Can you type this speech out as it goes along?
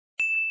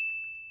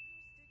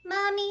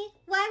Mommy,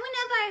 why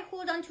whenever I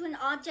hold onto an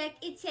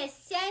object, it says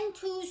send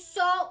to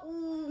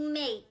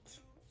soulmate?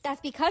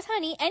 That's because,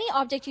 honey, any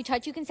object you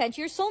touch, you can send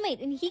to your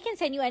soulmate, and he can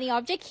send you any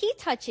object he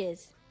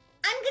touches.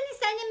 I'm gonna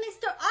send him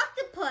Mr.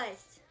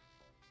 Octopus.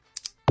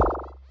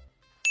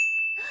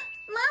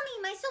 Mommy,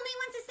 my soulmate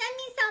wants to send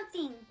me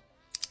something.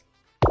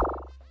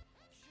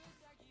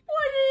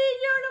 What did he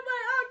do to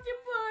my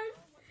octopus?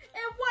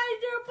 And why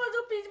is there a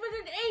puzzle piece with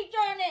an H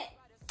on it?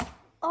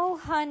 Oh,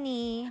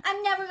 honey.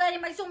 I'm never letting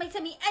my soulmate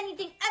send me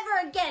anything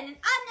ever again, and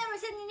I'm never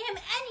sending him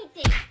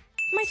anything.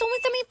 My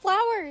soulmate sent me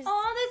flowers.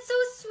 Oh, that's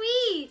so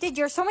sweet. Did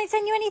your soulmate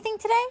send you anything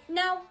today?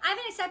 No, I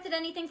haven't accepted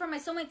anything from my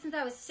soulmate since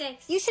I was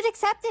 6. You should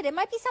accept it. It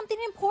might be something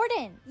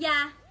important.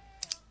 Yeah.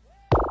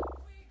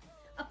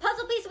 A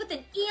puzzle piece with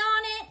an E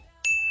on it.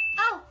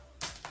 Oh,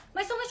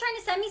 my soulmate's trying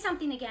to send me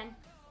something again.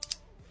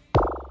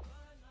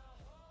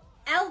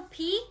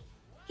 LP?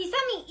 He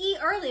sent me E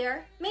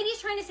earlier. Maybe he's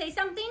trying to say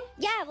something?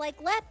 Yeah,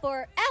 like lep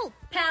or elp.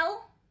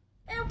 Pal?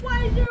 And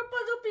why is there a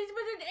puzzle piece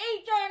with an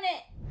H on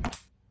it?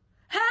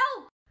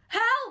 Help!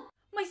 Help!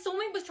 My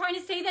soulmate was trying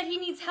to say that he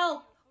needs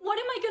help. What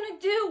am I gonna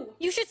do?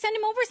 You should send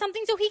him over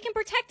something so he can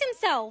protect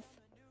himself.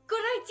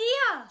 Good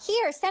idea!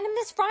 Here, send him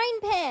this frying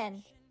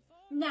pan.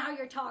 Now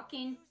you're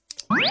talking.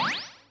 My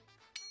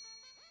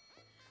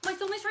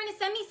soulmate's trying to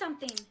send me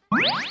something.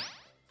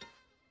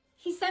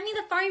 He sent me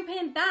the frying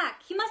pan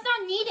back. He must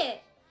not need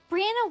it.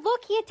 Brianna,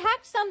 look, he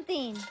attached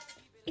something.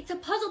 It's a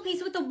puzzle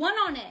piece with a 1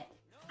 on it.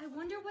 I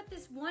wonder what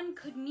this 1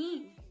 could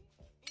mean.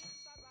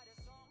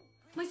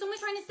 My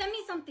soulmate's trying to send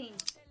me something.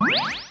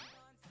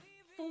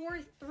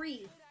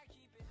 4-3.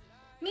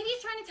 Maybe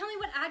he's trying to tell me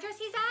what address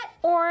he's at?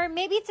 Or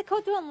maybe it's a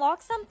code to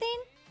unlock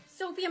something?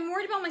 Sophie, I'm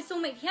worried about my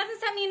soulmate. He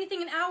hasn't sent me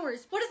anything in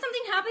hours. What if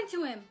something happened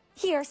to him?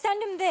 Here,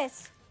 send him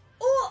this.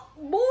 Oh,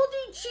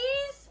 moldy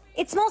cheese?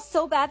 It smells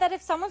so bad that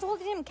if someone's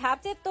holding him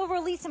captive, they'll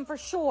release him for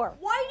sure.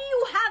 Why do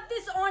you have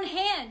this on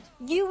hand?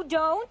 You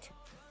don't?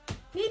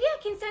 Maybe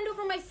I can send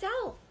over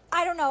myself.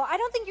 I don't know. I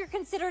don't think you're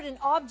considered an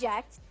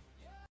object.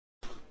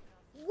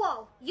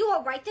 Whoa, you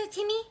all right there,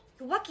 Timmy?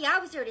 You're lucky I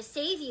was there to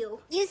save you.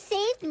 You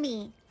saved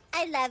me.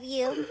 I love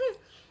you.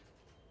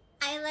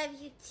 I love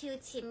you too,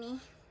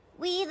 Timmy.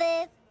 We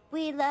live,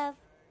 we love,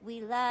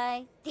 we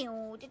lie.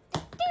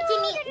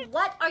 Timmy,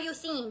 what are you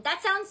singing?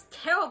 That sounds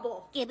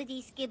terrible.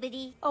 Skibbity,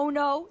 skibbity. Oh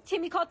no,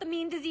 Timmy caught the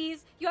meme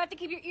disease. You have to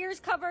keep your ears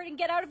covered and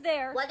get out of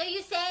there. What are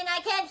you saying?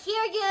 I can't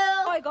hear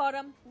you. I got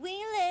him.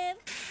 We live.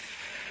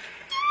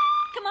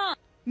 Come on.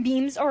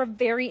 Memes are a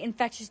very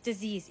infectious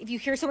disease. If you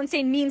hear someone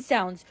saying meme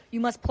sounds, you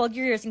must plug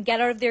your ears and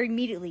get out of there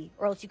immediately,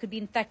 or else you could be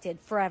infected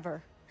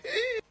forever.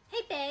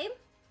 Hey, babe.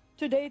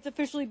 Today it's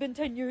officially been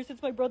 10 years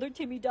since my brother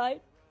Timmy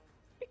died.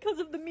 Because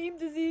of the meme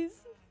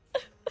disease.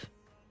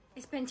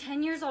 It's been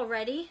 10 years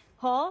already?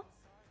 Huh?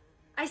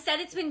 I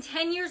said it's been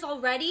 10 years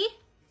already?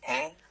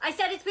 Huh? I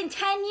said it's been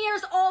 10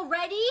 years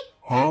already?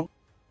 Huh?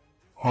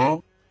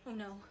 Huh? Oh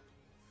no.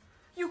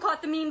 You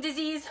caught the meme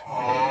disease.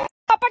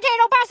 A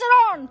potato, pass it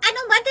on! I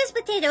don't want this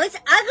potato. It's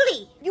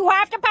ugly. You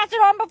have to pass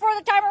it on before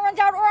the timer runs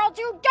out or else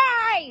you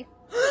die!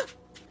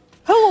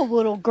 Hello,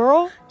 little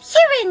girl.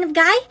 Here, random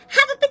guy.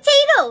 Have a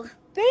potato.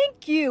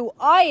 Thank you.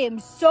 I am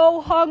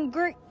so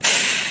hungry.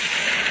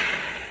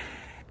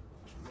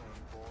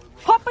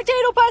 Hot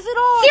potato, pass it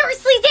on!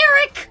 Seriously,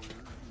 Derek!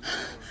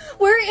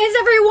 Where is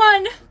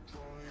everyone?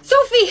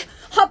 Sophie,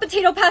 hot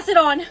potato, pass it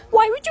on.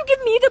 Why would you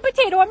give me the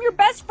potato? I'm your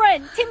best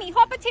friend. Timmy,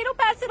 hot potato,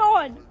 pass it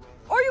on.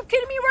 Are you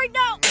kidding me right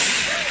now?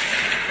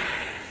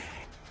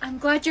 I'm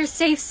glad you're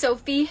safe,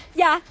 Sophie.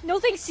 Yeah, no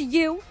thanks to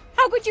you.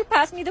 How could you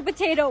pass me the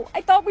potato?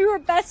 I thought we were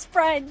best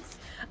friends.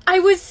 I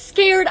was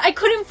scared. I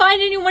couldn't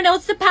find anyone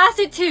else to pass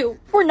it to.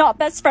 We're not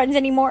best friends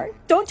anymore.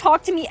 Don't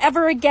talk to me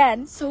ever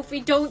again.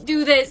 Sophie, don't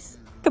do this.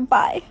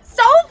 Goodbye.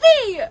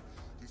 Sophie!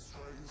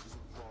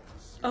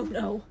 Oh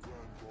no.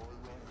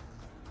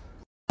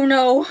 Oh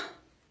no.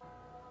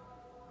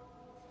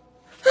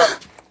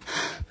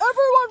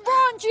 Everyone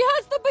run! She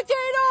has the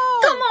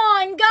potato! Come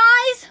on,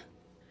 guys!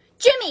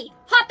 Jimmy,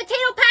 hot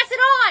potato, pass it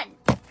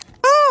on!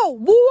 Oh!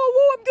 Whoa, whoa,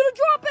 whoa! I'm gonna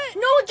drop it!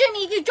 No,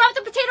 Jimmy, if you drop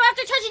the potato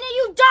after touching it,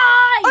 you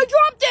die! I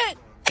dropped it!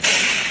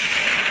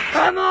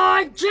 Come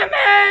on,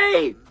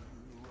 Jimmy!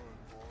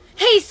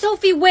 Hey,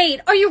 Sophie,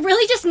 wait. Are you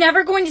really just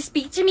never going to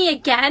speak to me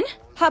again?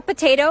 Hot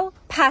potato,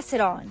 pass it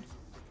on.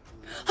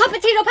 Hot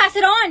potato, pass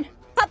it on!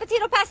 Hot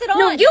potato, pass it on!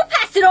 No, you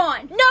pass it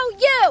on! No,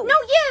 you! No,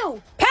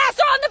 you! Pass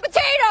on the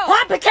potato!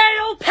 Hot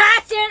potato,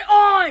 pass it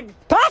on!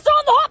 Pass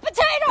on the hot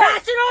potato!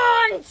 Pass it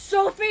on,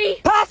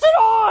 Sophie! Pass it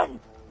on!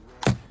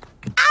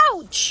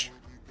 Ouch!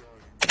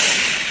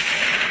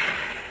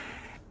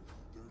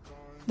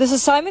 This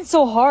assignment's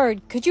so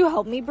hard. Could you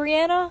help me,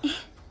 Brianna?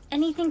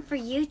 Anything for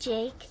you,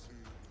 Jake.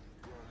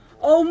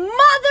 Oh,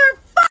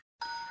 motherfucker!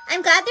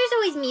 I'm glad there's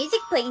always music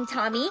playing,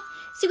 Tommy,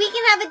 so we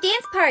can have a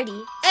dance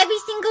party every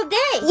single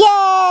day.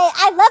 Yay!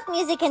 I love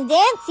music and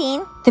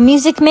dancing. The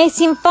music may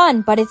seem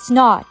fun, but it's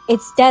not.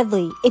 It's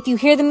deadly. If you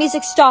hear the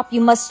music stop,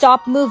 you must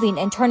stop moving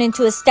and turn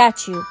into a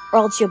statue, or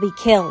else you'll be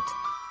killed.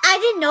 I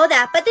didn't know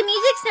that, but the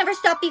music's never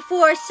stopped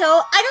before, so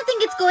I don't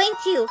think it's going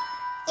to.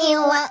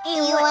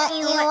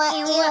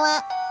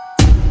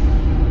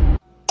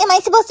 Am I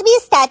supposed to be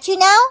a statue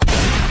now?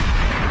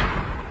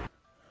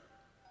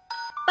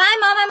 Bye,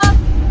 Mom.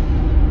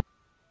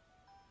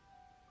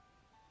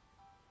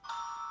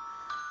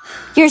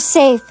 You're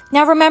safe.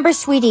 Now remember,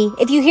 sweetie,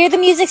 if you hear the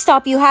music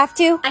stop, you have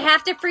to. I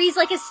have to freeze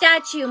like a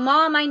statue.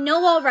 Mom, I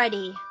know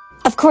already.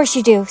 Of course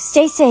you do.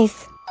 Stay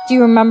safe. Do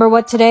you remember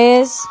what today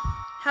is?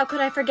 How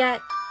could I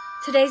forget?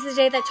 Today's the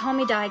day that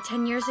Tommy died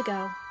 10 years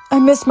ago. I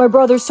miss my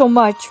brother so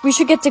much. We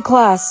should get to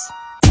class.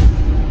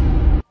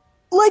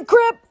 Leg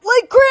cramp!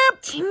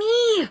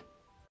 Timmy!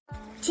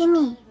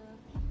 Timmy.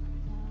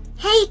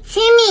 Hey,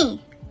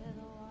 Timmy!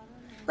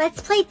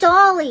 Let's play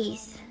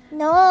dollies.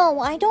 No,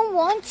 I don't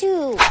want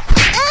to.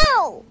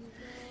 Ow!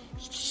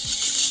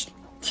 Shh!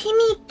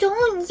 Timmy,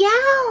 don't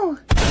yell.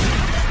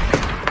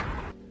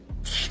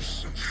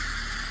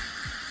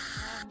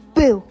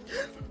 Boo.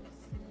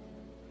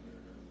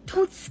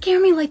 Don't scare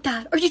me like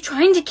that. Are you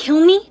trying to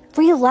kill me?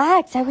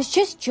 Relax, I was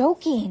just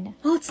joking.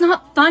 Well, it's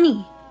not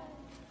funny.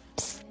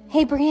 Psst.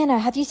 Hey, Brianna,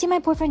 have you seen my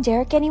boyfriend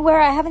Derek anywhere?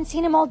 I haven't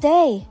seen him all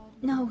day.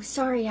 No,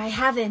 sorry, I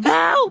haven't.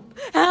 Help!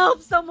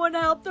 Help! Someone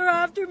help! They're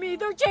after me!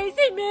 They're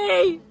chasing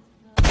me!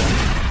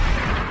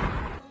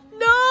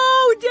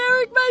 No!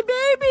 Derek, my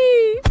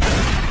baby!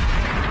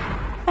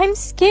 I'm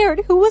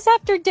scared. Who was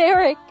after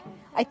Derek?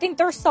 I think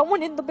there's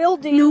someone in the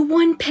building. No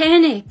one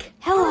panic.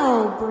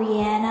 Hello,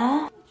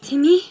 Brianna.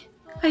 Timmy,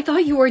 I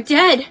thought you were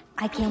dead.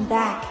 I came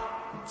back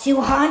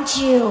to haunt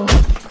you.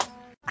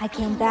 I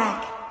came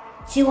back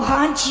to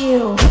haunt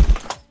you.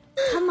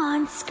 Come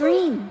on,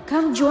 scream.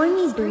 Come join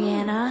me,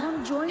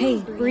 Brianna.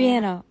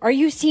 Brianna, are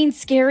you seeing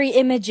scary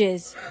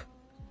images?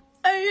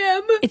 I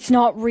am. It's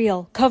not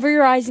real. Cover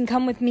your eyes and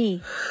come with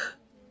me.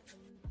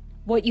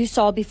 What you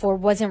saw before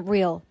wasn't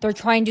real. They're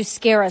trying to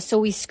scare us, so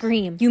we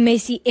scream. You may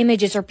see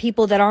images or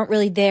people that aren't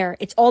really there.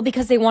 It's all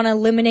because they want to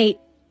eliminate...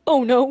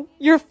 Oh no,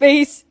 your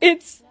face.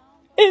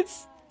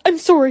 I'm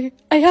sorry.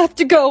 I have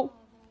to go.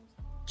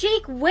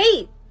 Jake,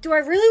 wait. Do I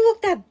really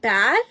look that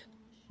bad?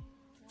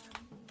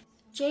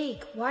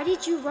 Jake, why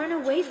did you run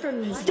away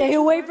from me? Stay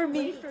away from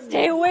me.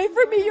 Stay away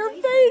from me. Your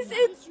face.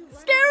 It's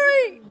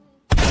scary.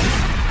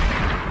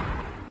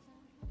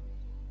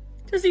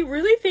 Does he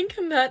really think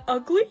I'm that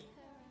ugly?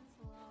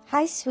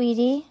 Hi,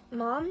 sweetie.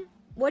 Mom,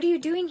 what are you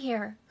doing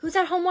here? Who's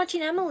at home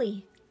watching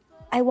Emily?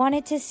 I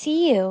wanted to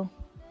see you.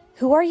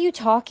 Who are you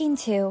talking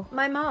to?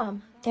 My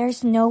mom.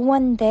 There's no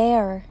one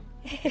there.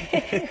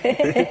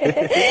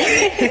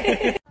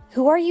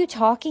 Who are you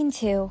talking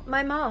to?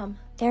 My mom.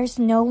 There's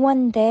no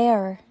one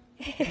there.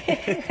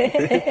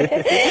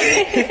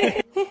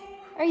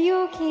 Are you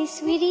okay,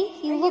 sweetie?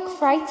 You look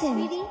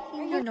frightened.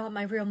 You're not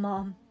my real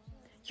mom.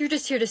 You're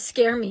just here to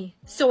scare me,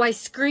 so I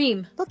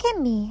scream. Look at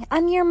me.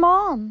 I'm your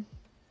mom.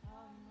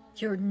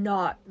 You're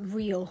not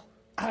real.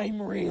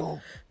 I'm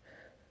real.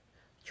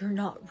 You're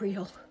not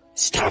real.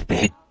 Stop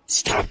it.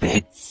 Stop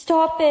it.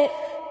 Stop it.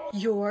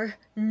 You're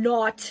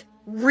not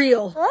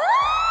real.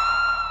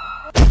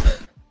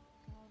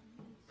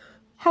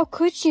 How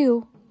could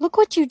you? Look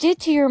what you did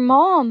to your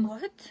mom.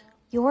 What?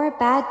 You're a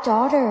bad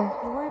daughter.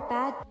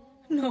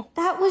 No,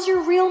 That was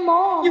your real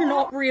mom. you're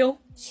not real.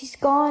 She's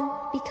gone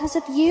because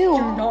of you.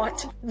 You're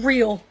not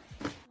real.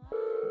 Come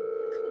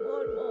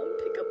on, Mom,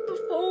 pick up the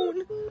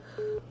phone.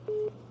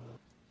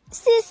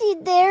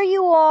 Sissy, there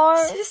you are.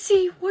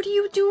 Sissy, what are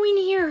you doing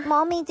here?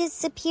 Mommy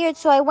disappeared,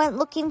 so I went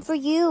looking for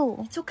you.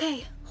 It's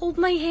okay. Hold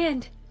my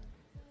hand.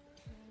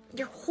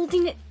 You're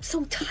holding it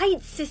so tight,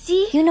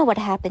 Sissy. You know what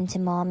happened to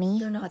Mommy.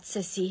 You're not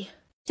Sissy.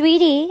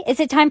 Sweetie, is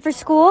it time for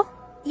school?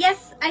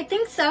 Yes, I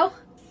think so.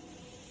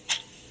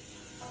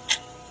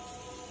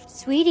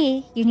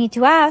 Sweetie, you need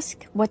to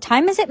ask, what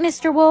time is it,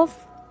 Mr.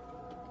 Wolf?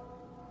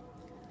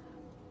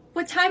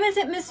 What time is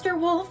it, Mr.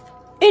 Wolf?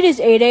 It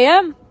is 8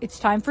 a.m. It's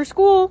time for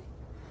school.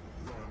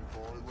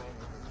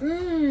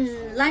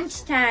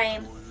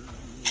 Lunchtime.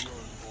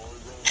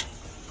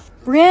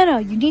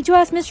 Brianna, you need to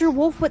ask Mr.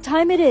 Wolf what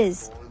time it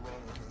is.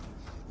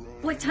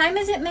 What time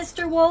is it,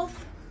 Mr.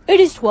 Wolf? It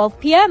is 12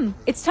 p.m.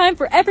 It's time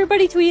for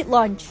everybody to eat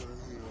lunch.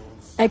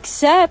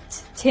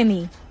 Except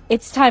Timmy.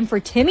 It's time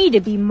for Timmy to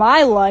be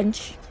my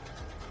lunch.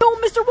 No,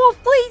 Mr. Wolf,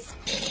 please!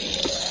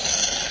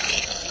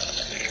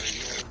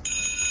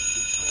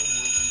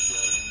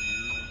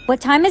 What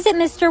time is it,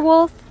 Mr.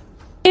 Wolf?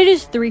 It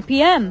is 3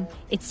 p.m.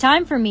 It's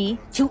time for me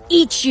to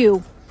eat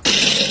you.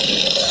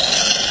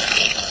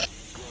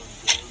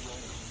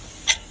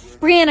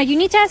 Brianna, you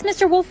need to ask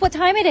Mr. Wolf what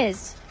time it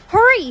is.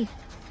 Hurry!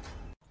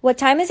 What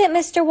time is it,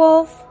 Mr.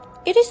 Wolf?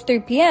 It is 3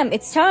 p.m.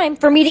 It's time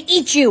for me to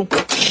eat you.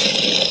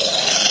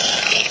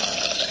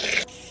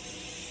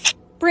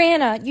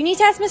 Brianna, you need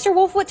to ask Mr.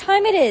 Wolf what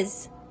time it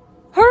is.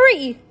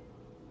 Hurry!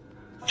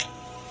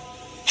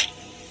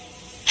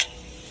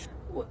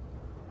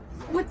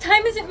 What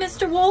time is it,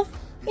 Mr. Wolf?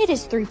 It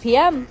is 3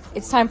 p.m.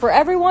 It's time for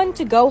everyone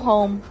to go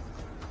home.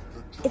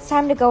 It's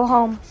time to go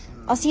home.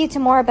 I'll see you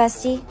tomorrow,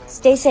 bestie.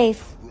 Stay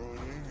safe.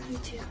 Me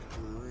too.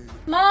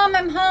 Mom,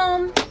 I'm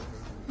home.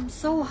 I'm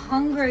so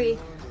hungry.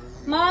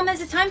 Mom, is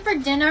it time for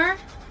dinner?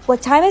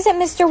 What time is it,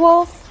 Mr.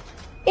 Wolf?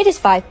 It is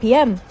 5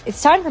 p.m.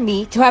 It's time for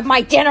me to have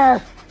my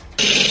dinner.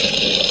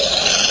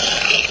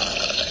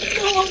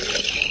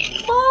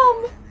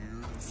 Mom!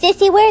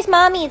 Sissy, where's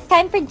Mommy? It's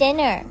time for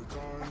dinner.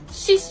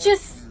 She's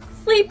just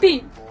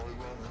sleeping.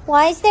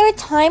 Why is there a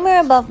timer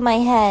above my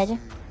head?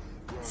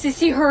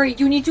 Sissy, hurry.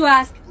 You need to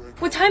ask.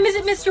 What time is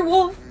it, Mr.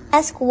 Wolf?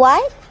 Ask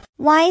what?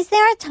 Why is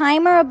there a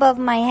timer above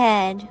my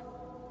head?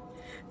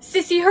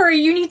 Sissy, hurry.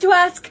 You need to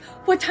ask.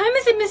 What time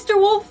is it, Mr.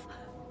 Wolf?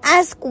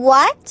 Ask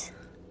what?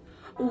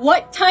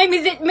 What time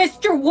is it,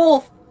 Mr.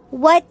 Wolf?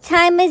 What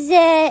time is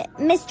it,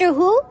 Mr.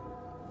 Who?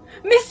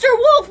 Mr.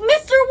 Wolf!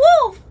 Mr.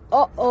 Wolf!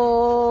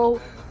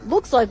 Uh-oh.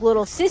 Looks like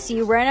little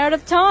Sissy ran out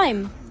of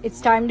time. It's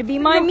time to be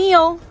my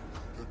meal.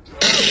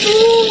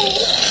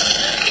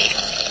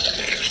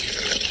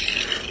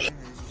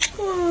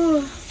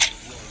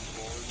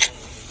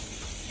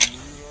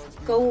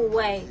 Go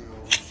away.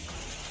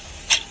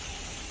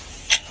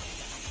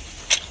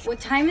 What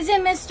time is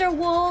it, Mr.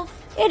 Wolf?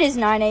 It is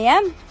 9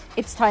 a.m.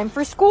 It's time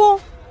for school.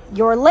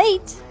 You're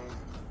late.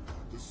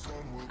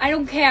 I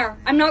don't care.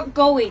 I'm not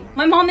going.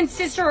 My mom and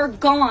sister are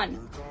gone.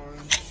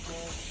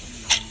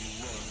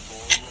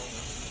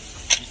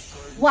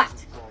 What?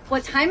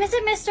 What time is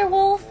it, Mr.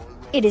 Wolf?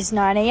 It is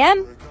 9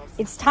 a.m.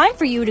 It's time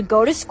for you to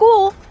go to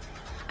school.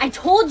 I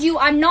told you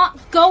I'm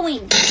not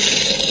going.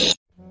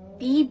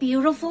 Be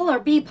beautiful or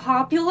be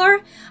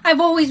popular?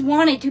 I've always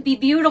wanted to be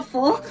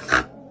beautiful.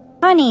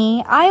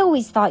 Honey, I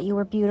always thought you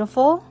were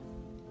beautiful.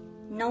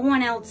 No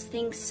one else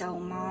thinks so,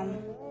 Mom.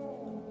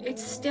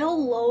 It's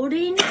still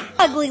loading.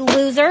 Ugly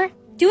loser.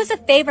 Do us a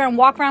favor and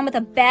walk around with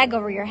a bag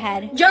over your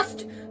head.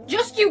 Just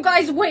you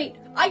guys wait.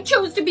 I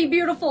chose to be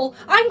beautiful.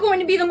 I'm going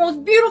to be the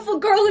most beautiful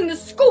girl in the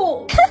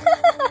school.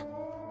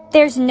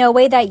 There's no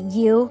way that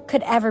you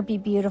could ever be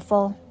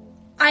beautiful.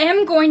 I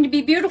am going to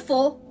be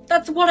beautiful.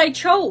 That's what I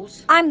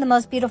chose. I'm the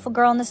most beautiful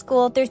girl in the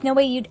school. There's no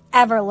way you'd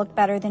ever look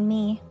better than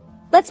me.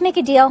 Let's make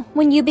a deal.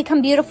 When you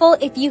become beautiful,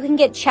 if you can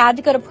get Chad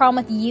to go to prom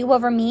with you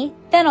over me,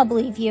 then I'll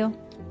believe you.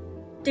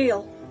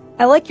 Deal.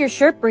 I like your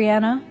shirt,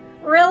 Brianna.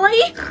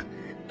 Really?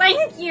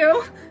 Thank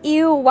you.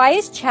 Ew, why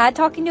is Chad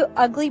talking to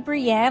ugly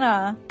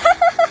Brianna?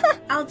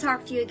 I'll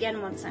talk to you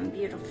again once I'm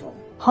beautiful.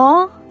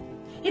 Huh?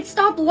 It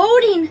stopped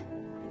loading.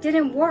 It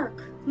didn't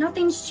work.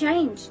 Nothing's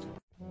changed.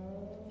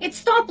 It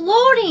stopped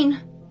loading.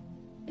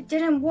 It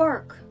didn't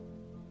work.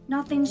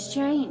 Nothing's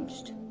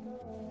changed.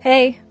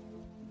 Hey,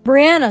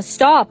 Brianna,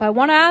 stop. I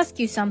want to ask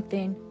you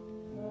something.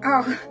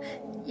 Oh,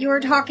 you were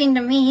talking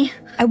to me.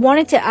 I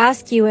wanted to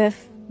ask you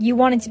if you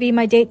wanted to be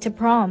my date to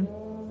prom.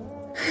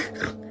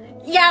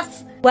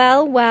 Yes.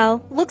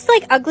 Well, looks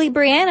like ugly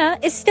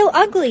Brianna is still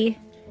ugly.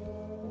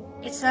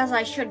 It says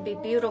I should be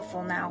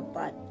beautiful now,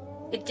 but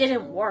it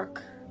didn't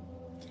work.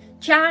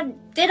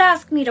 Chad did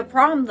ask me to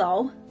prom,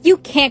 though. You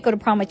can't go to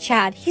prom with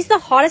Chad. He's the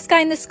hottest guy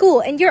in the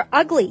school, and you're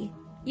ugly.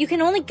 You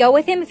can only go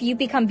with him if you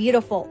become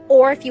beautiful,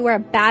 or if you wear a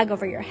bag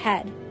over your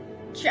head.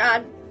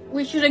 Chad,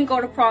 we shouldn't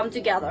go to prom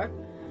together.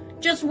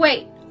 Just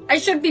wait. I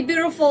should be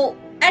beautiful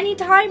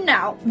anytime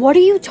now. What are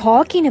you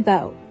talking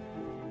about?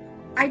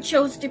 I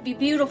chose to be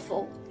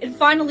beautiful. It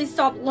finally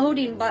stopped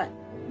loading, but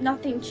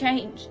nothing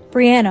changed.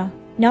 Brianna,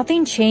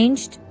 nothing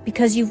changed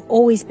because you've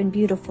always been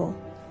beautiful.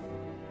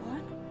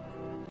 What?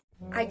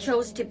 I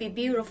chose to be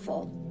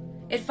beautiful.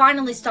 It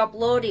finally stopped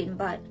loading,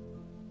 but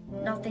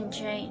nothing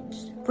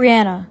changed.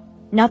 Brianna,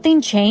 nothing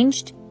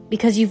changed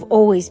because you've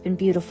always been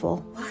beautiful.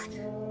 What?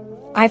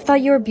 I've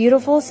thought you were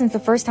beautiful since the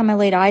first time I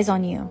laid eyes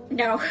on you.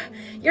 No,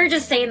 you're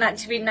just saying that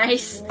to be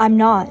nice. I'm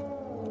not.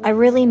 I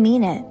really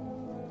mean it.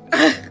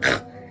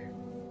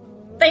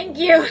 Thank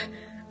you.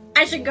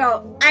 I should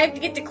go. I have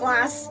to get to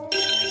class.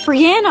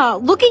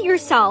 Brianna, look at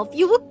yourself.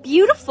 You look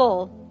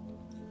beautiful.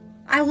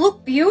 I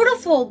look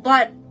beautiful,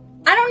 but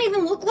I don't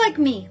even look like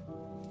me.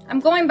 I'm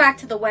going back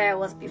to the way I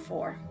was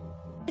before.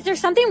 Is there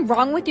something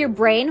wrong with your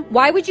brain?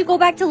 Why would you go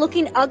back to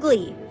looking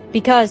ugly?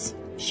 Because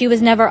she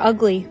was never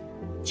ugly.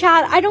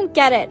 Chad, I don't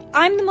get it.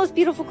 I'm the most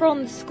beautiful girl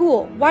in the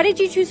school. Why did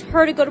you choose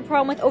her to go to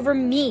prom with over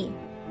me?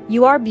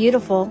 You are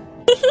beautiful.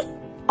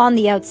 On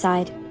the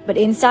outside. But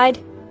inside,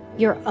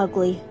 you're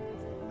ugly.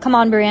 Come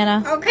on,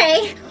 Brianna.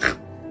 Okay.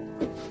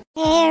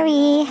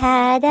 Harry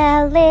had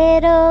a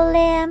little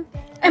lamb.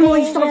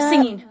 Emily, stop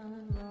singing.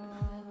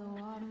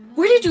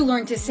 Where did you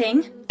learn to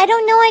sing? I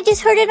don't know, I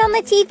just heard it on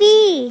the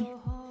TV.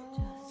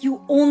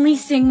 You only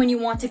sing when you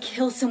want to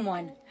kill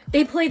someone.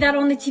 They play that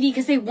on the TV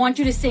because they want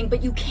you to sing,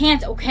 but you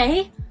can't,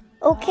 okay?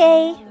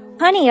 Okay.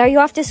 Honey, are you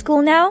off to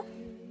school now?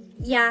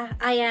 Yeah,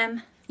 I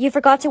am. You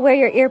forgot to wear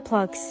your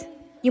earplugs.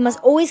 You must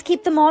always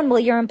keep them on while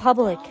you're in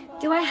public.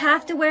 Do I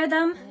have to wear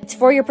them? It's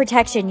for your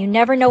protection. You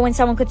never know when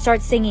someone could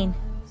start singing.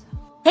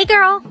 Hey,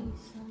 girl.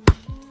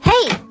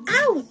 Hey.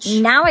 Ouch!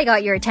 Now I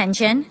got your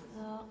attention.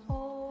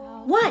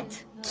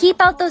 What?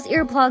 Keep out those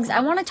earplugs. I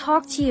want to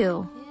talk to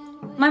you.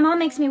 My mom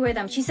makes me wear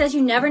them. She says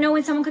you never know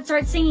when someone could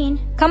start singing.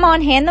 Come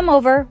on, hand them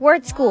over. We're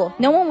at school.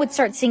 No one would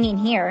start singing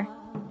here.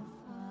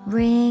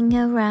 Ring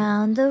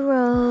around the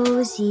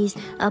rosies,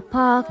 a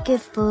pocket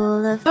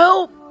full of...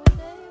 Help!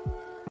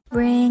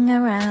 Ring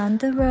around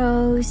the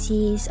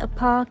rosies, a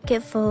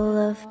pocket full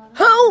of...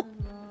 Help!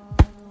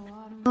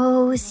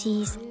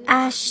 roses,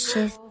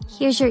 ashes.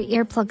 Here's your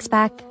earplugs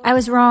back. I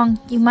was wrong.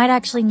 You might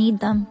actually need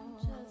them.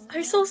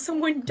 I saw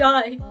someone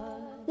die.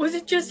 Was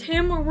it just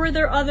him or were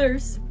there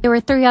others? There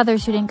were 3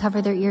 others who didn't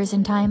cover their ears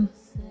in time.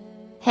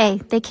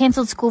 Hey, they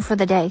canceled school for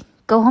the day.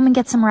 Go home and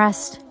get some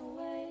rest.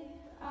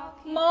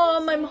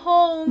 Mom, I'm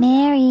home.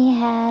 Mary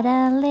had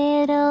a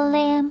little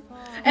lamb.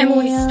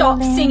 Emily,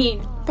 stop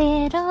singing.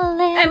 Little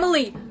lamb.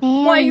 Emily,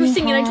 why are you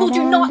singing? I told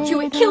you not to.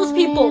 It kills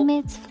people.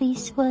 Its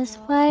fleece was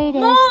white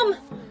as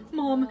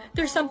Mom,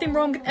 there's something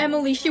wrong with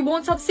Emily. She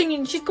won't stop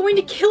singing. She's going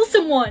to kill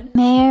someone.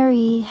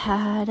 Mary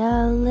had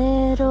a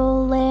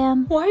little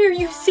lamb. Why are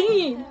you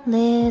singing?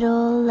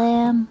 Little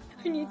lamb.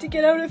 I need to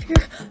get out of here.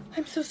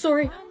 I'm so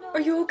sorry. Are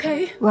you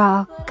okay?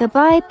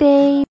 Rock-a-bye,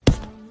 babe.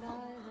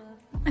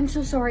 I'm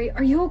so sorry.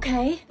 Are you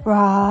okay?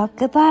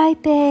 Rock-a-bye,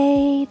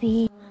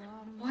 baby.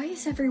 Why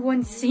is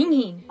everyone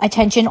singing?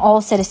 Attention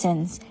all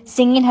citizens.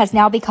 Singing has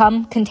now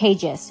become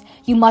contagious.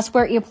 You must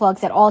wear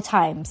earplugs at all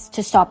times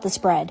to stop the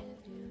spread.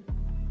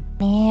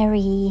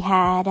 Mary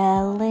had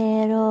a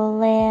little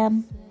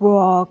lamb.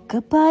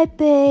 Rock-a-bye,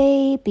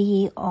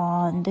 baby,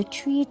 on the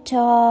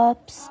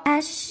treetops.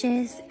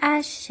 Ashes,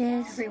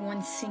 ashes.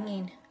 Everyone's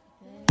singing.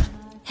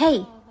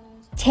 Hey,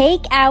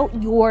 take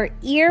out your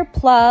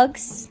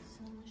earplugs.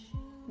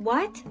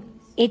 What?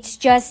 It's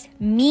just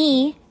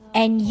me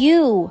and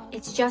you.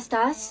 It's just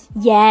us?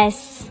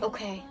 Yes.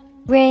 Okay.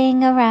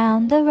 Ring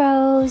around the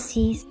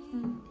rosies.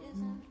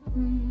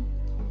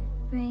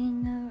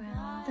 Ring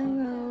around the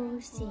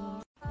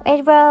rosies.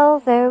 Red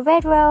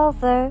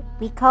Rover,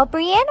 we call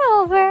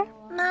Brianna over.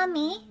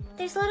 Mommy,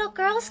 there's little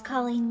girls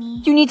calling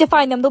me. You need to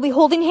find them. They'll be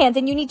holding hands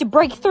and you need to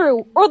break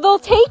through or they'll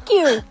take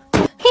you.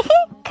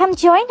 Come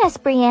join us,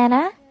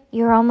 Brianna.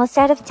 You're almost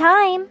out of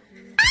time.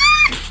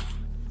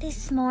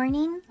 This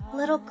morning,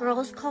 little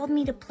girls called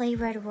me to play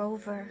Red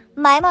Rover.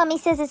 My mommy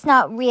says it's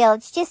not real.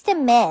 It's just a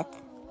myth.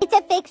 It's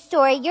a fake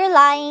story. You're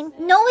lying.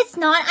 No, it's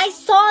not. I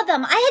saw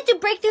them. I had to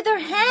break through their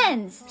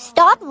hands.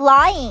 Stop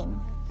lying.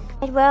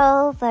 Red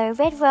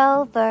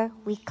Rover,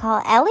 we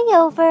call Ellie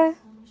over.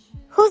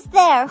 Who's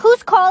there?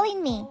 Who's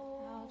calling me?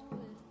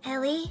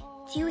 Ellie,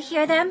 do you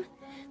hear them?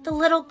 The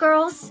little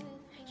girls?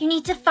 You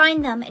need to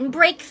find them and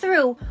break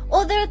through,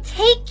 or they'll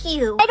take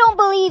you. I don't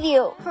believe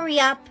you. Hurry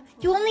up.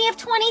 You only have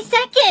 20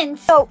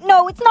 seconds.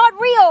 No, it's not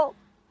real.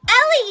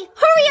 Ellie,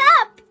 hurry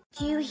up.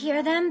 Do you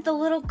hear them, the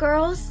little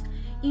girls?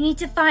 You need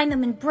to find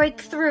them and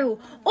break through,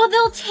 or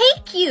they'll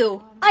take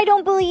you. I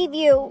don't believe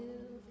you.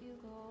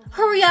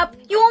 Hurry up.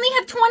 You only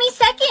have 20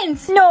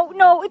 seconds.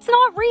 No, it's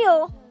not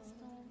real.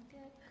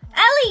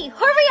 Ellie,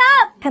 hurry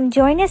up. Come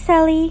join us,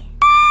 Ellie.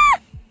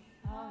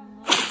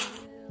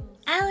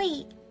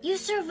 Ellie, you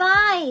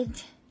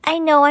survived. I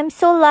know, I'm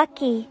so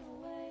lucky.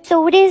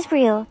 So it is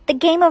real, the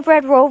game of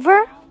Red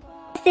Rover?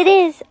 Yes, it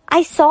is.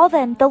 I saw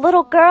them, the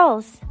little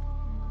girls.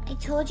 I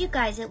told you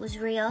guys it was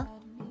real.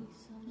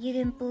 You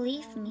didn't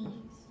believe me.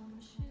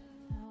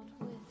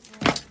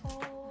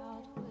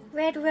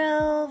 Red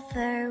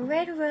Rover.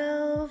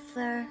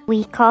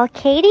 We call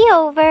Katie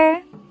over.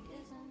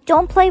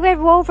 Don't play Red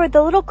Rover.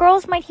 The little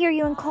girls might hear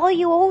you and call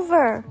you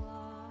over.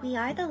 We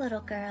are the little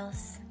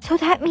girls. So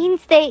that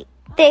means they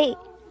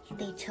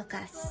took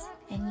us.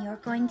 And you're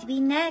going to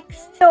be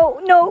next.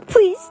 No,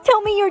 please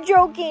tell me you're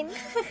joking.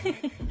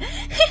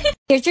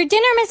 Here's your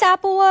dinner, Miss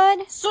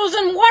Applewood.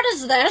 Susan, what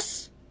is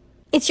this?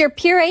 It's your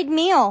pureed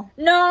meal.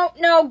 No,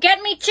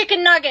 get me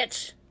chicken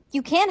nuggets.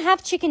 You can't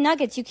have chicken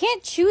nuggets. You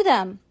can't chew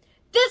them.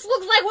 This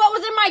looks like what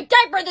was in my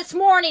diaper this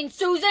morning,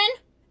 Susan.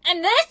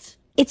 And this?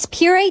 It's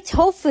puree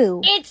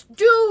tofu. It's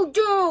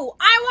doo-doo.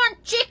 I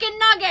want chicken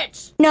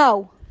nuggets.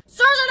 No.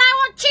 Susan, I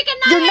want chicken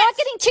nuggets. You're not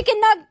getting chicken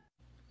nuggets.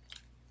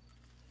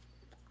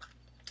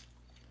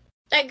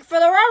 Thank you for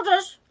the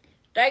roses.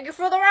 Thank you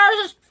for the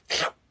roses.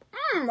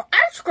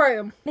 Ice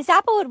cream. Miss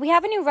Applewood, we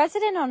have a new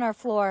resident on our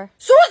floor.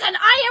 Susan,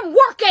 I am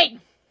working.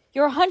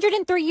 You're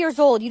 103 years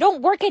old. You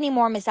don't work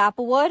anymore, Miss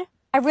Applewood.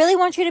 I really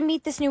want you to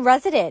meet this new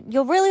resident.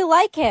 You'll really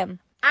like him.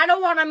 I don't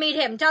want to meet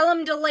him. Tell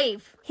him to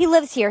leave. He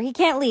lives here. He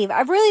can't leave.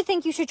 I really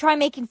think you should try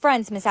making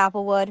friends, Miss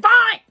Applewood.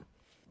 Fine.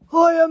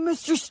 Hi, I'm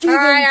Mr. Stevens.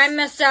 Hi, I'm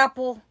Miss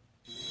Apple.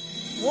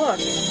 What?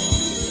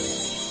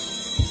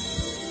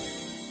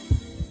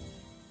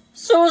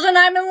 Susan,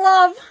 I'm in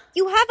love.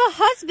 You have a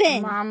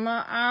husband.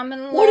 Mama, I'm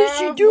in love. What is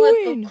she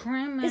doing? With the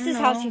criminal. This is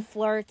how she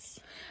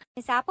flirts.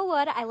 Miss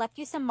Applewood, I left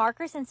you some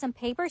markers and some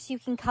paper so you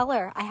can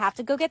color. I have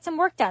to go get some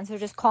work done, so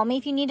just call me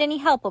if you need any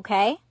help,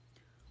 okay?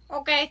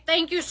 Okay,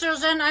 thank you,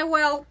 Susan. I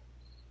will.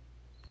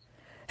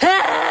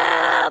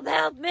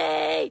 Help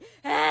me!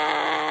 Help!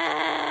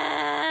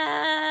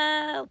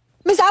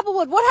 Miss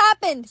Applewood, what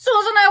happened?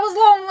 Susan, I was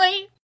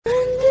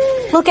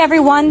lonely. Look,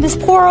 everyone, this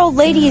poor old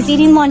lady is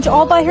eating lunch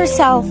all by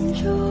herself.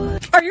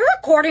 Are you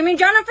recording me,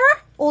 Jennifer?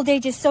 Old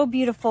age is so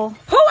beautiful.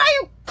 Who are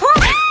you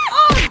calling?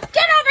 Oh,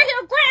 get over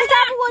here, Grandma! Miss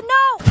Applewood, no!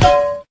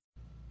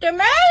 To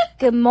me?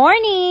 Good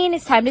morning.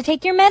 It's time to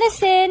take your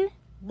medicine.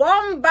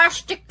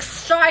 Bombastic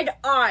side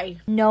eye.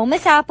 No,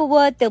 Miss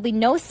Applewood. There'll be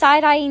no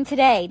side-eyeing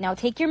today. Now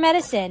take your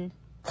medicine.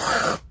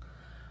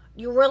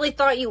 You really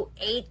thought you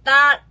ate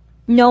that?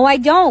 No, I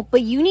don't,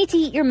 but you need to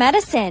eat your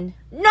medicine.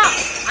 No,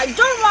 I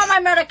don't want my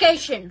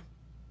medication.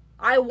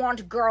 I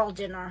want girl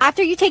dinner.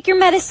 After you take your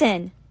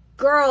medicine.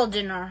 Girl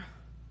dinner.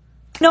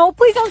 No,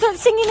 please don't start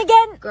singing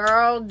again.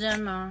 Girl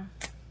dinner.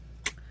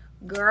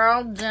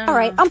 Girl dinner. All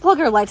right, unplug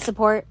your life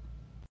support.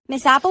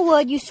 Miss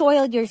Applewood, you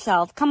soiled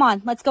yourself. Come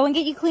on, let's go and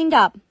get you cleaned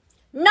up.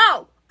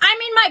 No, I'm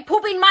in my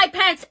pooping my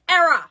pants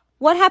era.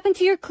 What happened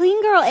to your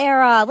clean girl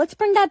era? Let's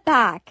bring that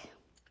back.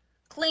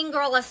 Clean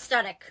girl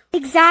aesthetic.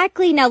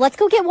 Exactly. Now let's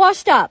go get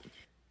washed up.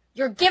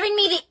 You're giving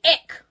me the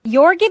ick.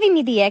 You're giving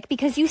me the ick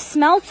because you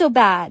smell so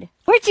bad.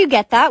 Where'd you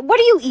get that? What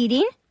are you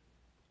eating?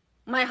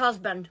 My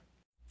husband.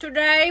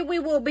 Today we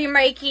will be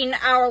making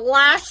our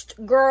last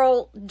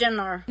girl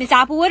dinner. Miss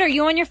Applewood, are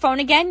you on your phone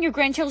again? Your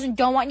grandchildren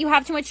don't want you to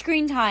have too much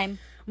screen time.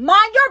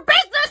 Mind your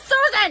business,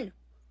 Susan!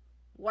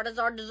 What is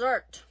our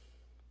dessert?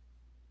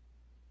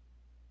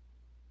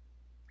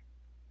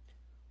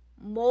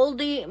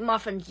 Moldy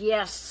muffins.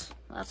 Yes,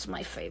 that's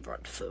my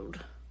favorite food.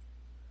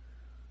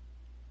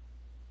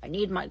 I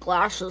need my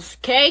glasses.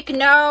 Cake?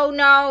 No,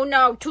 no,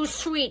 no. Too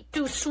sweet,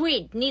 too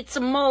sweet. Need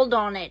some mold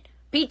on it.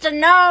 Pizza?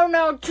 No,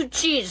 no. Too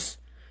cheese.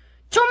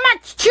 Too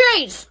much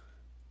cheese!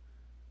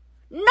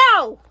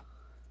 No!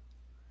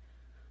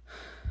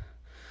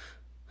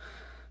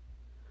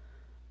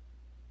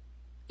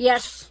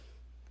 Yes.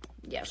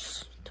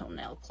 Yes.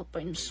 Toenail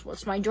clippings.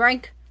 What's my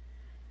drink?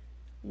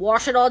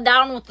 Wash it all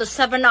down with the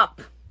 7-Up.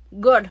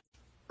 Good.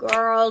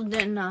 Girl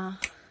dinner.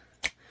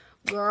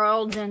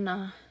 Girl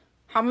dinner.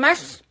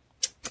 Hummus?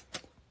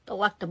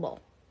 Delectable.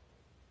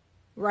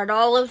 Red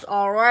olives?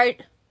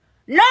 Alright.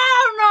 No,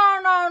 no,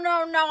 no,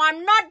 no, no.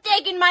 I'm not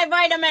taking my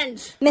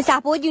vitamins. Miss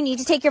Applewood, you need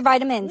to take your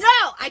vitamins.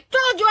 No, I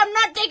told you I'm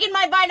not taking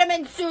my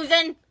vitamins,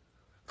 Susan.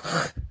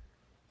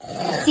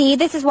 See,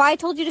 this is why I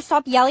told you to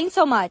stop yelling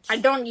so much. I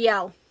don't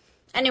yell.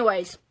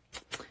 Anyways,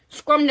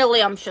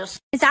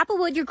 scrumdiddlyumptious. Miss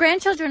Applewood, your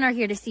grandchildren are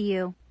here to see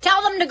you.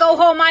 Tell them to go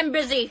home. I'm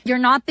busy. You're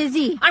not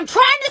busy. I'm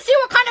trying to see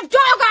what kind of dog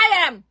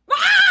I am.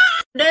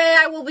 Ah! Today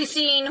I will be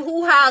seeing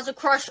who has a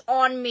crush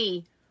on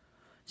me.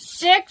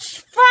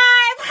 6'5".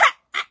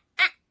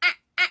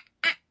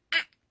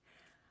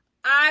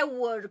 I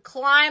would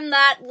climb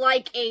that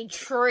like a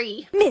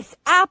tree. Miss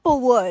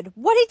Applewood,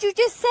 what did you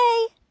just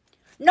say?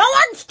 No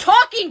one's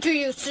talking to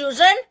you,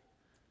 Susan.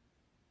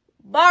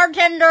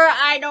 Bartender,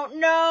 I don't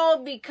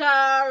know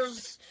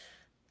because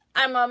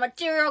I'm a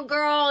material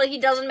girl. He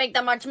doesn't make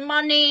that much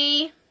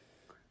money.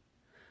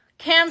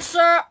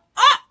 Cancer,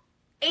 oh,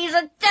 he's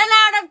a 10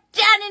 out of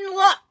 10 in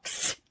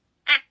looks.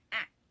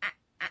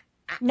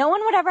 No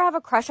one would ever have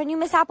a crush on you,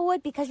 Miss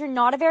Applewood, because you're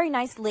not a very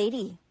nice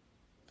lady.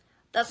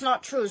 That's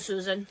not true,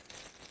 Susan.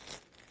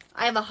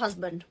 I have a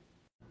husband.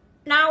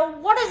 Now,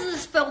 what is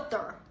this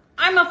filter?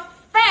 I'm a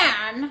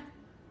fan.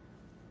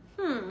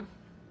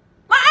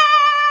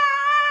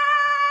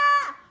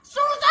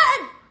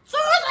 Susan!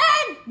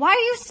 Susan! Why are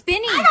you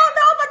spinning? I don't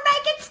know, but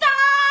make it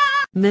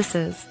stop!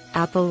 Mrs.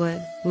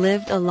 Applewood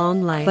lived a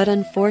long life, but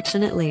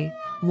unfortunately,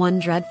 one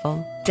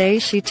dreadful day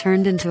she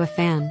turned into a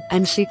fan,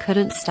 and she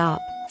couldn't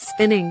stop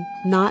spinning.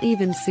 Not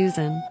even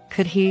Susan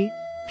could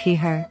pee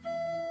her.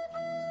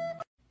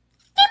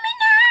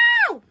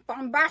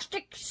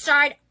 Bombastic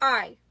side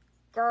eye.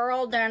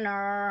 Girl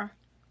dinner.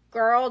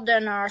 Girl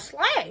dinner.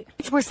 Slay.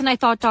 It's worse than I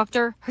thought,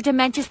 Doctor. Her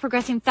dementia's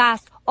progressing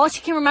fast. All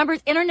she can remember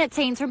is internet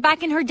sayings from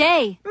back in her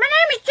day. My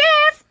name is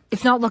Jeff.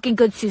 It's not looking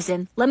good,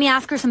 Susan. Let me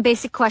ask her some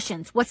basic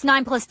questions. What's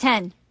 9 plus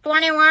 10?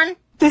 21.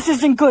 This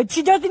isn't good.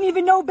 She doesn't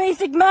even know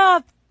basic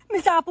math.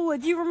 Miss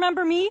Applewood, do you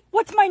remember me?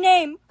 What's my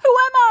name? Who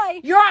am I?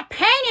 You're a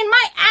pain in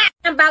my ass.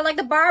 I'm bad like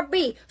the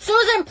Barbie.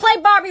 Susan, play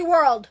Barbie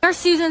World. Nurse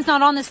Susan's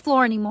not on this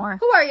floor anymore.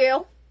 Who are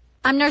you?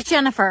 I'm Nurse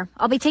Jennifer.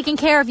 I'll be taking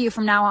care of you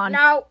from now on.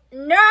 No,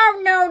 no,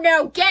 no,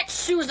 no. Get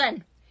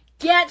Susan.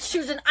 Get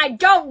Susan. I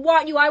don't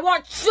want you. I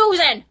want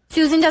Susan.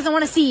 Susan doesn't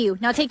want to see you.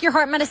 Now take your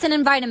heart medicine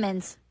and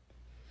vitamins.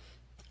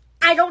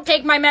 I don't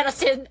take my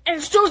medicine,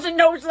 and Susan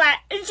knows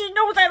that, and she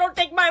knows I don't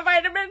take my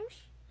vitamins.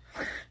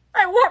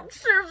 I want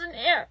Susan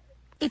here.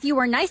 If you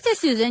were nice to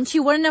Susan, she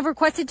wouldn't have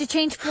requested to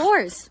change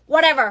floors.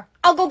 Whatever.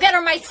 I'll go get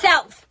her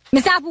myself.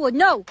 Miss Applewood,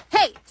 no.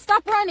 Hey,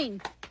 stop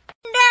running.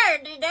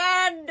 Nerdy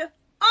Dad.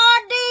 Oh,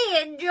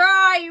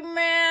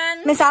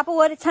 enjoyment. Miss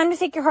Applewood, it's time to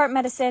take your heart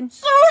medicine.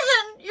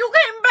 Susan, you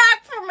came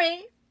back for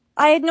me.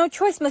 I had no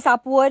choice, Miss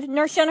Applewood.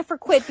 Nurse Jennifer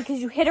quit because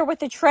you hit her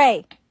with a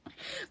tray.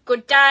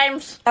 Good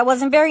times. That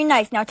wasn't very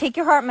nice. Now take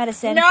your heart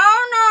medicine. No,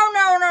 no,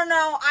 no, no,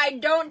 no. I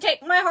don't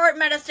take my heart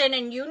medicine,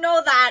 and you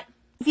know that.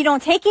 If you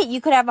don't take it, you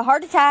could have a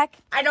heart attack.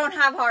 I don't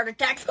have heart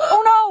attacks.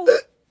 Oh, no.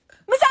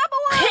 Miss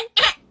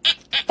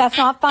Applewood. That's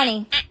not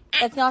funny.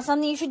 That's not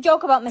something you should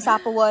joke about, Miss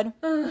Applewood.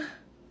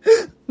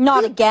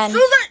 Not again.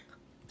 Susan!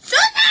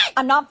 Susan!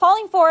 I'm not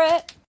falling for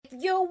it.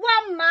 If you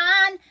want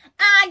mine,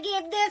 I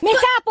give this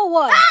Miss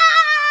Applewood!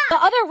 Ah! The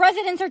other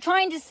residents are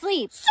trying to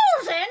sleep.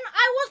 Susan,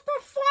 I was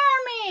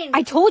performing!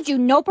 I told you,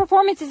 no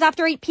performances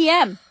after 8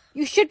 p.m.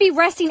 You should be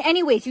resting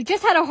anyways. You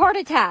just had a heart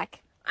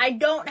attack. I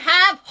don't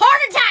have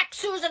heart attacks,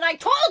 Susan, I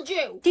told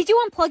you! Did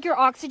you unplug your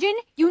oxygen?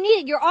 You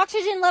need it. Your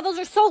oxygen levels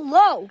are so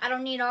low. I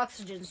don't need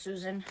oxygen,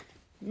 Susan.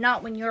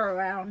 Not when you're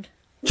around.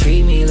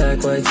 Treat me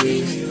like white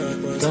teeth.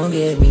 Don't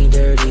get me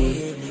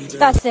dirty.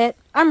 That's it.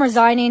 I'm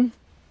resigning.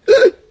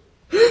 I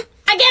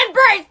can't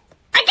breathe!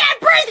 I can't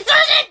breathe,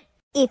 Susan!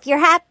 If you're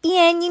happy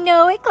and you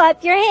know it,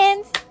 clap your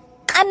hands.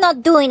 I'm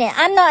not doing it.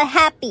 I'm not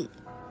happy.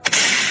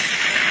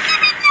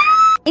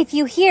 If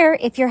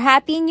you're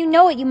happy and you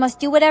know it, you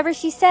must do whatever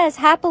she says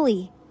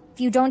happily.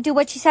 If you don't do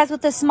what she says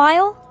with a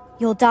smile,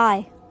 you'll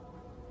die.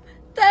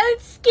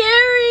 That's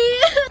scary.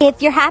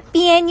 If you're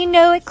happy and you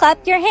know it,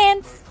 clap your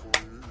hands.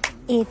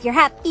 If you're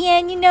happy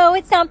and you know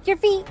it, stomp your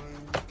feet.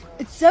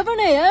 It's 7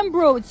 a.m.,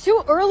 bro. It's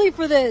too early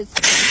for this.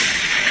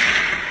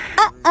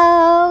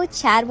 Uh-oh,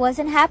 Chad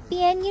wasn't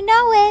happy and you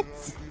know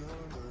it.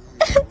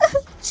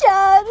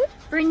 Chad.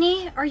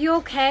 Brittany, are you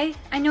okay?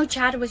 I know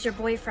Chad was your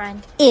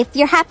boyfriend. If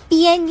you're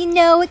happy and you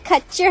know it,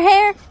 cut your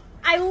hair.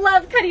 I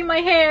love cutting my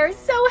hair.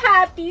 So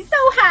happy,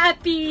 so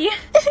happy.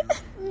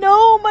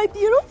 No, my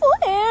beautiful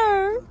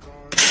hair.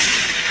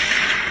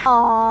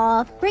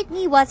 Aw,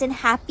 Brittany wasn't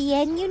happy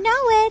and you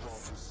know it.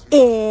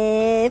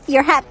 If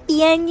you're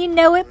happy and you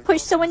know it,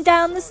 push someone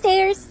down the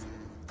stairs.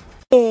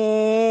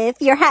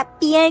 If you're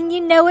happy and you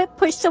know it,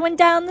 push someone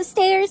down the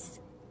stairs.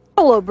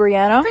 Hello,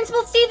 Brianna.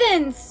 Principal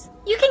Stevens,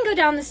 you can go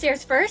down the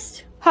stairs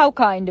first. How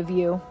kind of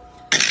you.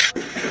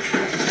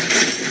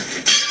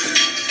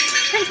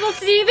 Principal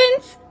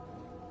Stevens?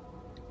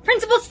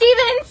 Principal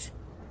Stevens?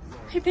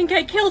 I think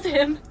I killed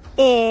him.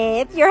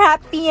 If you're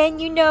happy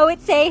and you know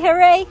it, say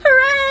hooray.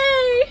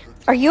 Hooray!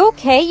 Are you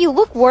okay? You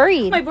look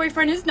worried. My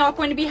boyfriend is not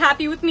going to be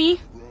happy with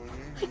me.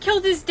 I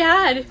killed his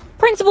dad.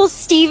 Principal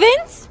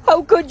Stevens?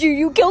 How could you?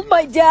 You killed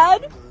my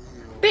dad?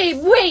 Babe,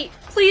 wait.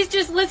 Please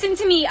just listen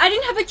to me. I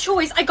didn't have a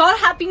choice. I got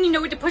happy and you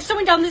know it to push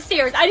someone down the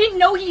stairs. I didn't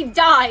know he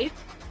died.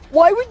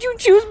 Why would you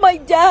choose my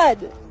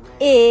dad?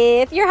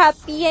 If you're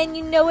happy and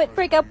you know it,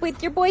 break up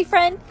with your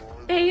boyfriend.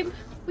 Babe,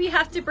 we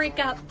have to break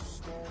up.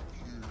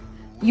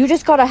 You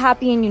just got a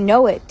happy and you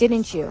know it,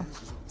 didn't you?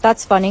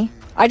 That's funny.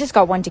 I just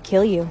got one to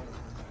kill you.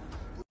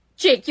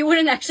 Jake, you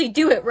wouldn't actually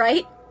do it,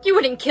 right? You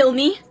wouldn't kill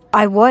me.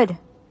 I would.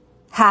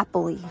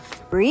 Happily.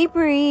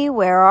 Bree,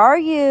 where are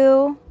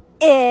you?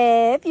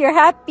 If you're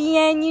happy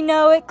and you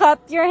know it,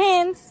 clap your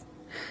hands.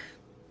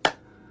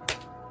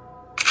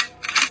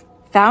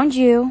 Found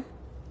you.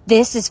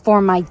 This is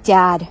for my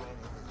dad.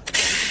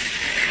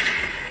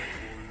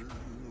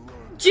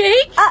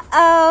 Jake?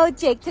 Uh-oh,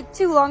 Jake took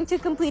too long to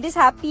complete his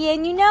happy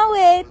and you know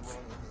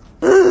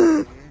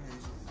it.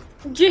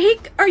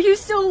 Jake, are you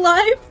still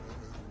alive?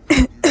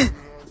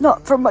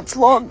 Not for much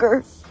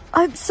longer.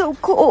 I'm so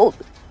cold.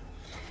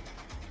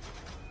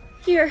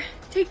 Here,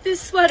 take this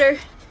sweater.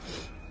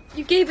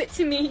 You gave it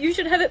to me. You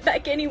should have it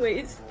back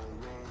anyways.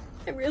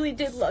 I really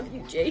did love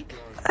you, Jake.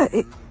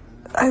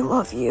 I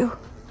love you.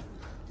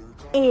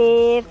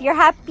 If you're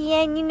happy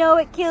and you know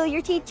it, kill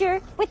your teacher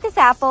with this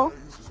apple.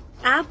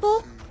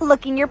 Apple?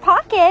 Look in your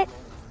pocket.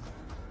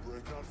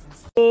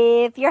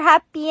 If you're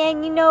happy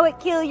and you know it,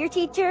 kill your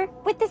teacher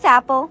with this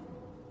apple.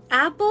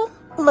 Apple?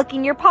 Look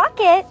in your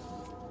pocket.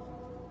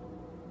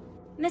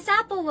 Miss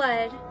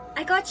Applewood,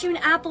 I got you an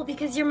apple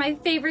because you're my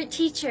favorite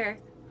teacher.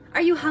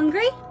 Are you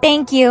hungry?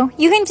 Thank you.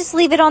 You can just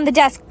leave it on the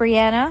desk,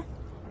 Brianna.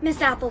 Miss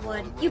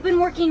Applewood, you've been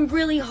working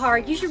really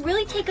hard. You should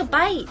really take a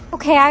bite.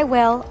 Okay, I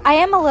will. I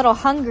am a little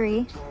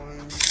hungry.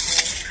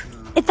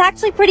 It's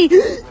actually pretty...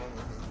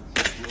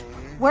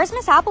 Where's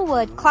Miss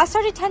Applewood? Class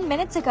started 10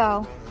 minutes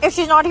ago. If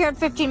she's not here in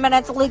 15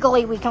 minutes,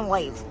 legally we can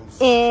leave.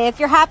 If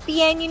you're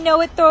happy and you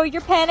know it, throw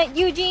your pen at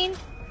Eugene.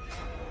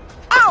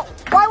 Ow!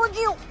 Why would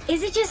you?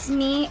 Is it just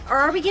me, or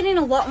are we getting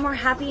a lot more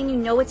happy and you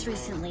know it's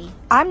recently?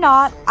 I'm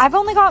not. I've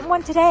only gotten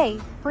one today.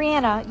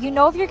 Brianna, you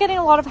know if you're getting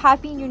a lot of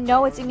happy and you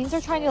know it means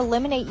they're trying to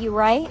eliminate you,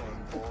 right?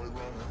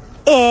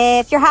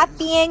 If you're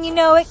happy and you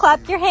know it,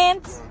 clap your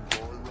hands.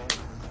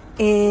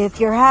 If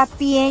you're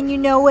happy and you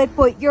know it,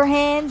 put your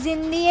hands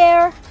in the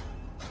air.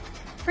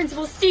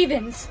 Principal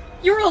Stevens,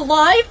 you're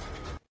alive?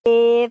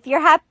 If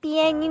you're happy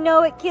and you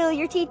know it, kill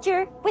your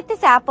teacher with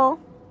this apple.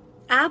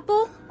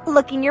 Apple?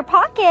 Look in your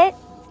pocket.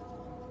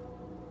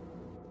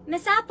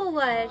 Miss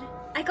Applewood,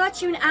 I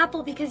got you an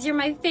apple because you're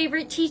my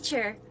favorite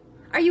teacher.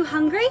 Are you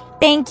hungry?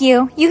 Thank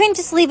you. You can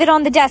just leave it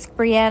on the desk,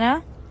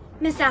 Brianna.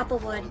 Miss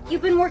Applewood,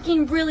 you've been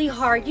working really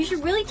hard. You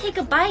should really take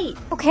a bite.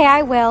 Okay,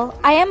 I will.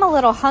 I am a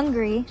little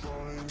hungry.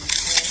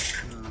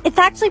 It's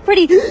actually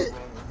pretty...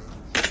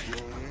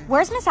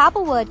 Where's Miss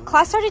Applewood?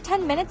 Class started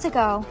 10 minutes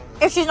ago.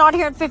 If she's not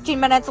here in 15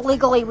 minutes,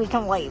 legally we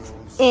can leave.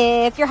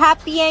 If you're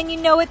happy and you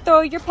know it,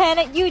 throw your pen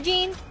at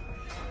Eugene.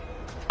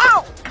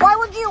 Ow! Why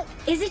would you?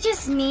 Is it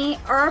just me,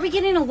 or are we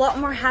getting a lot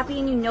more happy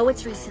and you know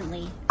it's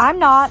recently? I'm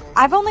not.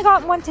 I've only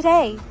gotten one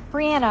today.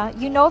 Brianna,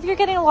 you know if you're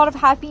getting a lot of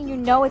happy and you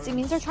know it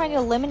means they're trying to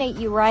eliminate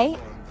you, right?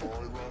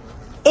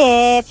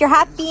 If you're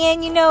happy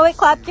and you know it,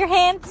 clap your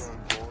hands.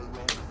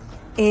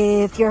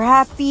 If you're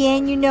happy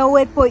and you know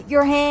it, put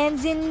your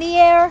hands in the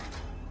air.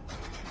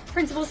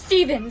 Principal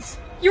Stevens,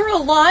 you're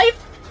alive?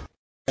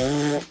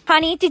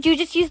 Honey, did you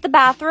just use the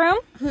bathroom?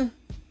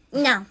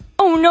 No.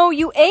 Oh no,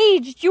 you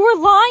aged. You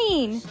were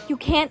lying. You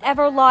can't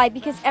ever lie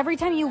because every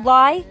time you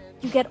lie,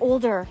 you get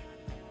older.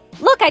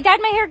 Look, I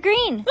dyed my hair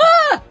green.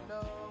 Ah!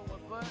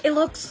 It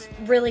looks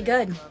really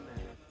good.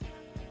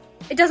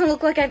 It doesn't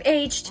look like I've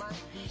aged.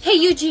 Hey,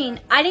 Eugene,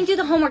 I didn't do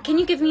the homework. Can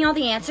you give me all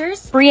the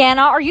answers?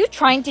 Brianna, are you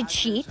trying to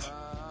cheat?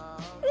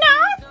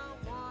 No.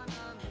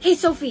 Hey,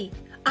 Sophie,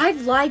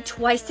 I've lied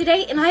twice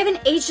today and I haven't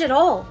aged at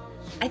all.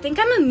 I think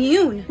I'm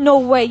immune. No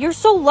way, you're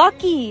so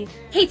lucky.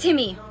 Hey,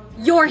 Timmy,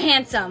 you're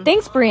handsome.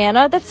 Thanks,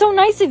 Brianna. That's so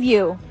nice of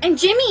you. And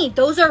Jimmy,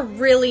 those are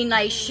really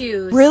nice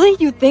shoes. Really?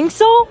 You think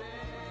so?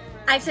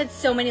 I've said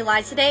so many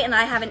lies today and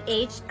I haven't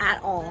aged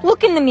at all.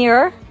 Look in the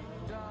mirror.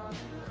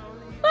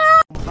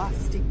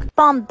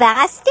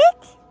 Bombastic?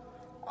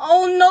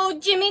 Oh no,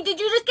 Jimmy, did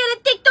you just get a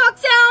TikTok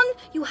sound?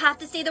 You have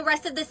to say the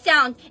rest of the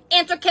sound.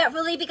 Answer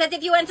carefully because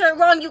if you answer it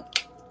wrong, you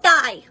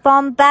die.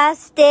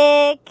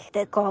 Bombastic.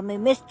 They call me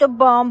Mr.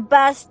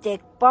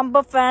 Bombastic.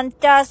 Bomba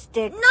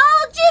Fantastic. No,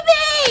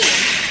 Jimmy!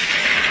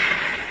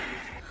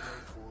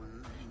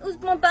 It was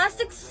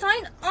bombastic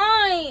sign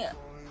I.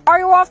 Are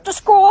you off to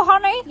school,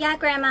 honey? Yeah,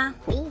 Grandma.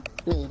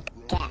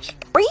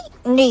 We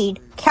need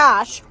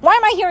cash. Why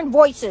am I hearing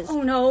voices?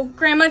 Oh no,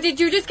 Grandma, did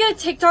you just get a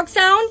TikTok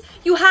sound?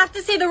 You have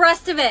to say the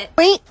rest of it.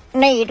 We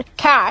need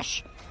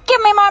cash.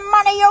 Give me my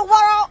money, you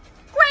little...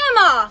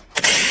 Grandma!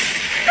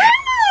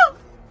 Grandma!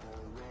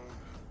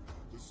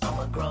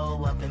 I'ma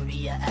grow up and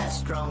be an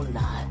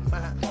astronaut.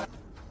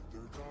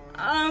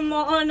 I'm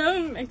on a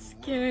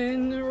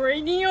Mexican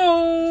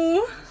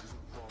radio.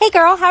 Hey,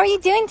 girl, how are you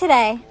doing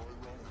today?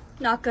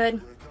 Not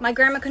good. My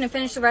grandma couldn't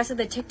finish the rest of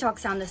the TikTok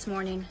sound this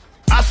morning.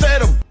 I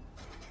said him.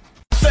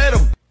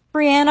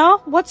 Brianna,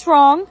 what's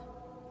wrong?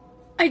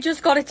 I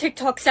just got a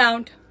TikTok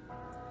sound.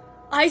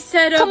 I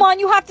said a... Come on,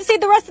 you have to say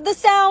the rest of the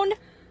sound.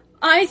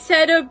 I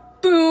said a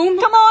boom.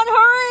 Come on,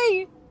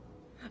 hurry.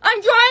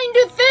 I'm trying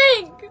to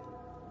think.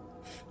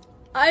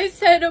 I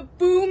said a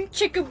boom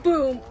chicka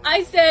boom.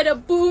 I said a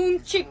boom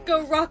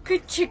chicka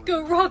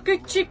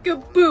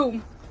chicka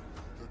boom.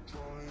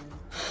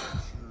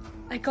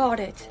 I got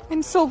it.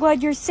 I'm so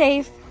glad you're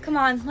safe. Come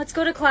on, let's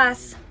go to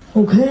class.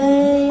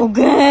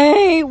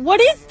 Okay, what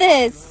is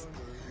this?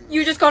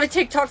 You just got a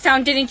TikTok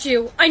sound, didn't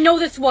you? I know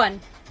this one.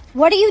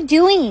 What are you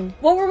doing?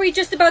 What were we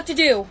just about to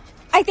do?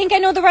 I think I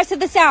know the rest of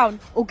the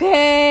sound.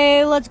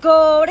 Okay, let's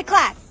go to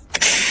class.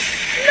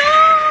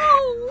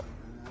 No!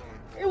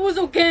 It was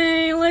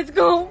okay, let's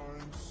go.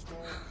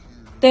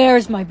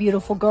 There's my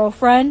beautiful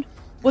girlfriend.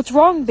 What's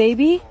wrong,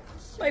 baby?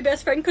 My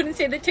best friend couldn't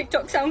say the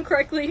TikTok sound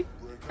correctly.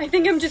 I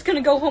think I'm just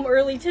gonna go home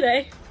early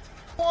today.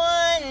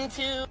 1,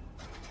 2.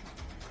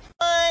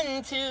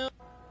 1, 2.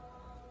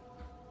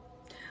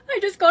 I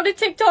just got a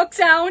TikTok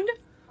sound.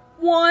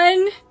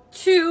 1,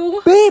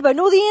 2. Babe, I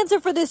know the answer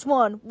for this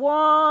one.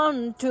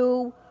 1,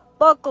 2.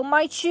 Buckle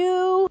my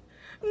shoe.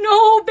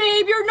 No,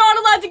 babe, you're not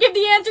allowed to give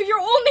the answer. You're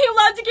only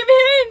allowed to give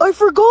hints. I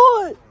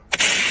forgot.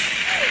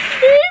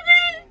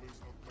 Baby.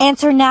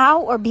 Answer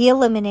now or be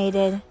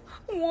eliminated.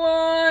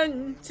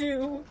 1,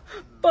 2.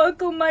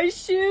 Buckle my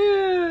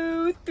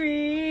shoe.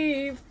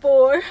 3,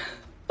 4.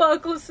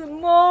 Buckle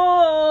some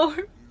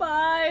more.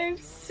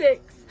 5,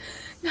 6.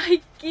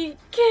 Nike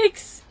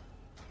kicks.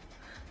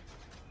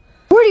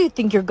 Where do you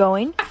think you're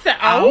going?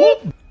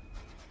 Ow.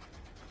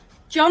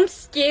 Jump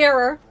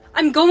scare.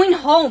 I'm going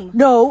home.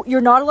 No,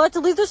 you're not allowed to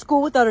leave the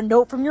school without a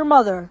note from your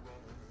mother.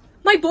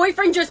 My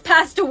boyfriend just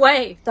passed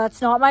away.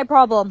 That's not my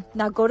problem.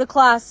 Now go to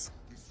class.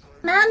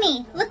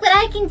 Mommy, look what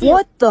I can do.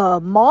 What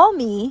the?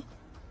 Mommy?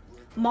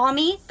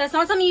 Mommy? That's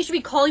not something you should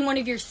be calling one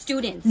of your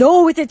students.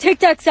 No, it's a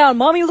tic-tac sound.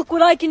 Mommy, look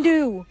what I can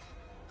do.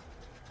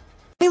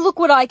 Mommy, look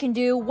what I can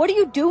do. What are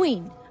you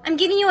doing? I'm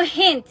giving you a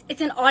hint.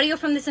 It's an audio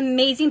from this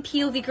amazing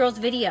POV girl's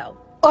video.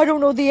 I don't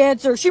know the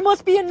answer. She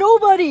must be a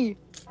nobody.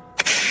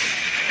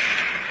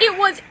 It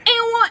was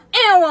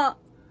Ewa.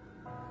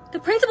 The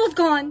principal's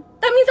gone.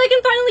 That means I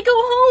can finally go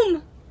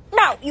home.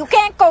 No, you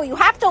can't go. You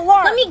have to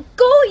learn. Let me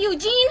go,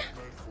 Eugene.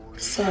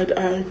 Side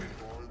eye.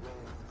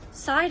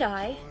 Side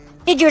eye?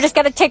 Did you just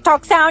get a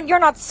TikTok sound? You're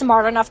not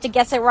smart enough to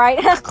guess it right.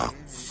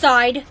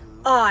 Side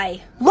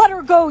eye. Let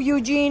her go,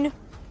 Eugene.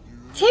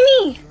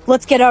 Timmy!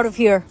 Let's get out of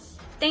here.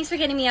 Thanks for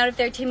getting me out of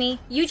there, Timmy.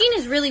 Eugene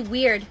is really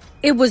weird.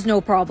 It was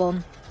no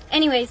problem.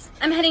 Anyways,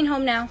 I'm heading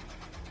home now.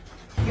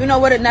 You know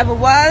what it never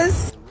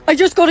was? I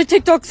just got a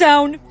TikTok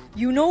sound.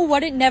 You know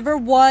what it never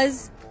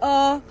was?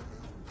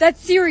 That's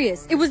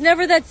serious. It was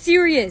never that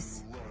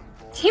serious.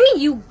 Timmy,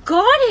 you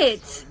got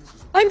it!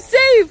 I'm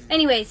safe.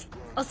 Anyways,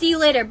 I'll see you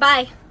later.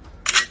 Bye.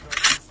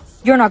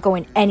 You're not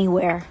going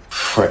anywhere.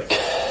 Frick.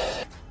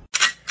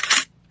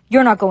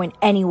 You're not going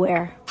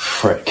anywhere.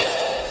 Frick.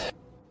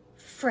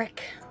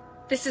 Frick.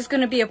 This is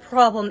gonna be a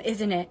problem,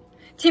 isn't it?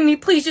 Timmy,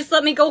 please just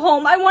let me go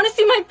home. I want to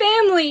see my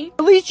family.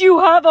 At least you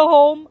have a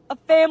home, a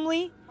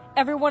family.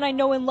 Everyone I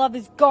know and love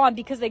is gone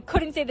because they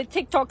couldn't say the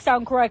TikTok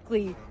sound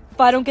correctly. If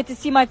I don't get to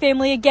see my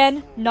family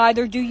again,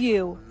 neither do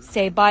you.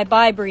 Say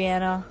bye-bye,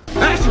 Brianna.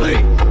 Ashley!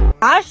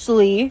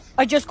 Ashley?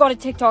 I just got a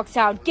TikTok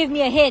sound. Give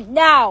me a hint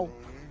now.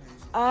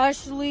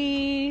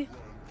 Ashley,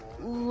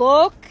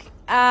 look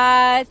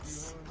at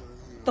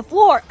the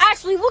floor.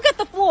 Ashley, look at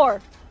the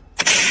floor.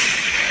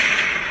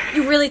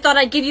 You really thought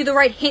I'd give you the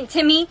right hint,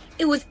 Timmy?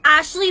 It was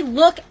Ashley,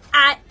 look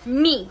at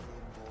me.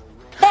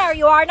 There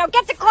you are, now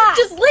get to class!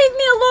 Just leave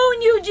me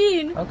alone,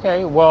 Eugene!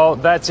 Okay, well,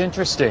 that's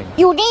interesting.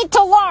 You need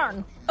to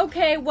learn!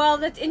 Okay, well,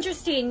 that's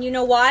interesting. You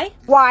know why?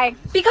 Why?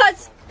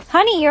 Because...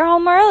 Honey, you're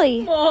home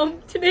early.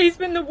 Mom, today's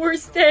been the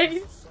worst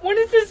day. When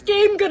is this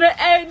game gonna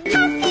end?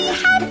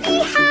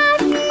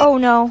 Oh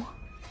no.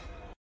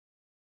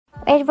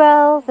 Red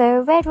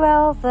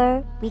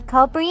Rover, we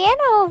call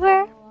Brianna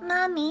over.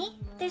 Mommy,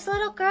 there's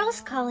little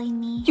girls calling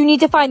me. You need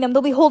to find them.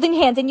 They'll be holding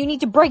hands and you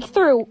need to break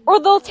through or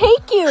they'll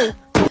take you.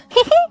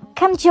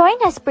 Come join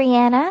us,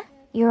 Brianna.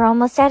 You're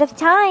almost out of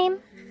time.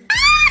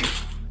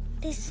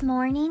 This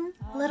morning,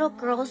 little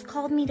girls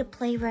called me to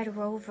play Red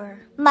Rover.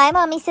 My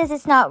mommy says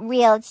it's not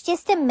real. It's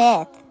just a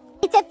myth.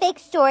 It's a fake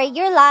story.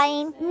 You're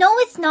lying. No,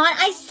 it's not.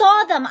 I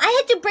saw them. I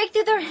had to break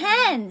through their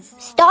hands.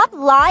 Stop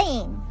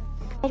lying.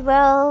 Red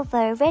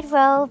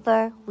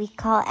Rover, we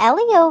call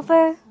Ellie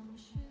over.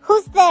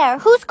 Who's there?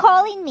 Who's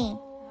calling me?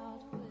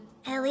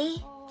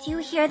 Ellie, do you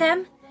hear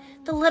them?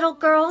 The little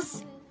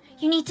girls?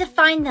 You need to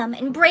find them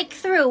and break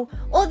through,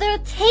 or they'll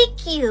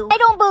take you. I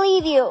don't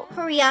believe you.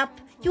 Hurry up.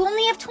 You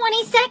only have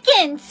 20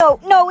 seconds.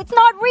 No, it's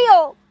not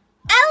real.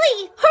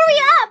 Ellie, hurry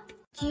up.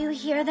 Do you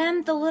hear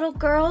them? The little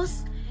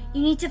girls?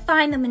 You need to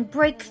find them and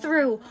break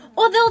through,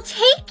 or they'll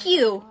take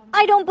you.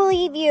 I don't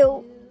believe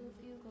you.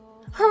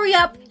 Hurry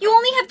up. You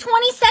only have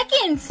 20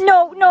 seconds.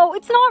 No,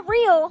 it's not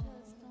real.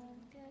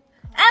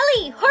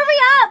 Ellie, hurry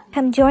up.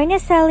 Come join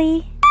us,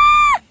 Ellie.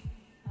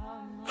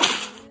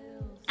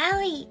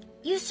 Ellie,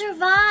 you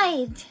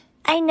survived.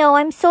 I know,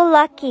 I'm so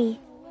lucky.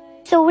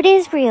 So it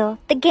is real.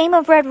 The game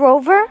of Red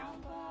Rover?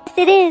 Yes,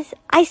 it is.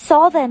 I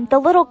saw them, the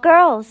little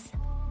girls.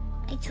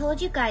 I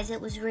told you guys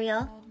it was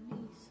real.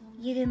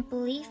 You didn't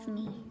believe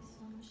me.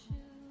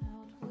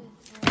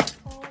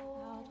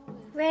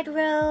 Red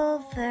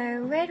Rover.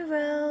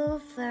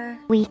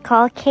 We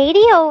call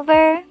Katie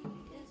over.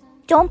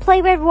 Don't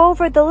play Red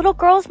Rover. The little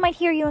girls might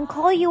hear you and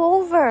call you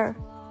over.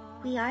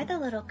 We are the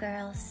little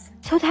girls.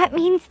 So that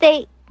means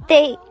they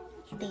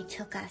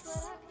took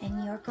us.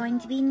 And you're going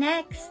to be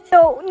next.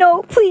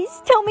 No,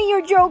 please tell me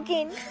you're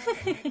joking.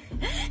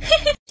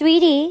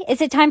 Sweetie,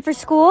 is it time for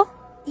school?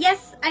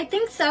 Yes, I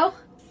think so.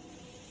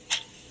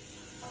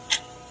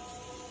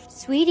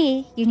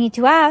 Sweetie, you need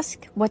to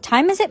ask, what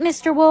time is it,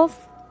 Mr.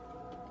 Wolf?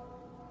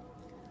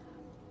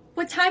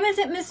 What time is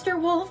it, Mr.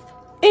 Wolf?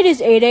 It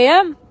is 8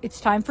 a.m. It's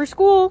time for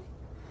school.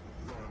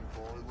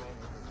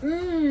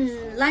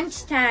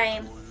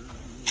 Lunchtime.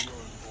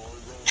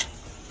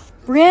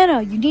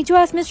 Brianna, you need to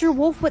ask Mr.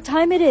 Wolf what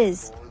time it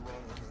is.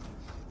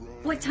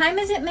 What time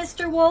is it,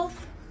 Mr.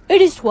 Wolf?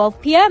 It is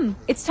 12 p.m.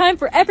 It's time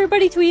for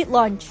everybody to eat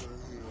lunch.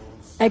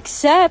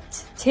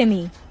 Except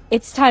Timmy.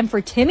 It's time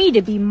for Timmy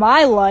to be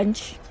my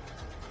lunch.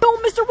 No,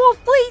 Mr. Wolf,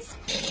 please!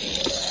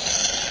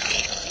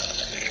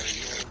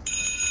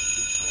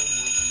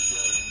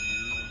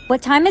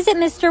 What time is it,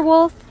 Mr.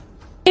 Wolf?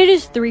 It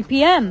is 3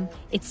 p.m.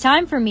 It's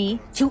time for me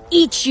to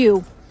eat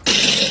you.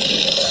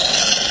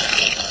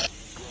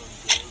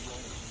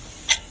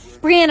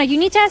 Brianna, you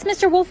need to ask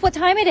Mr. Wolf what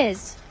time it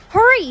is.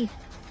 Hurry!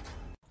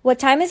 What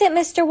time is it,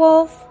 Mr.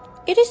 Wolf?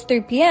 It is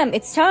 3 p.m.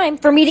 It's time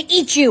for me to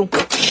eat you.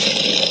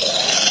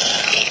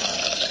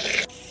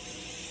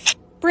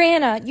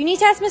 Brianna, you need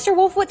to ask Mr.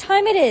 Wolf what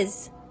time it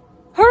is.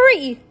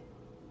 Hurry!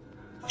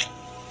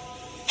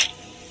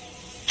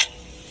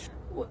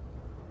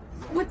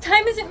 What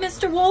time is it,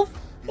 Mr. Wolf?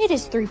 It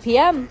is 3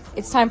 p.m.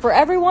 It's time for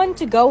everyone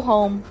to go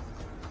home.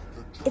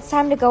 It's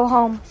time to go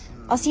home.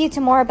 I'll see you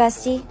tomorrow,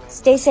 bestie.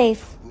 Stay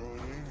safe.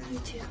 You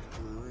too.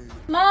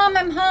 Mom,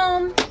 I'm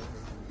home.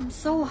 I'm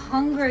so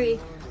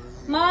hungry.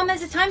 Mom,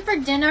 is it time for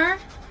dinner?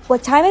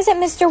 What time is it,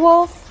 Mr.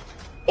 Wolf?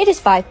 It is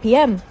 5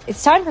 p.m.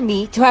 It's time for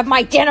me to have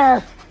my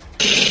dinner.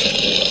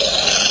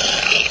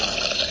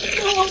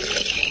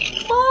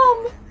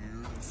 Mom!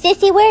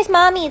 Sissy, where's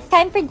Mommy? It's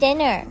time for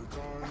dinner.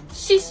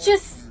 She's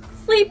just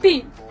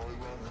sleeping.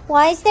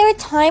 Why is there a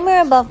timer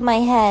above my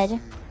head?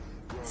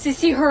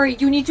 Sissy, hurry.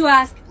 You need to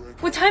ask.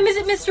 What time is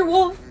it, Mr.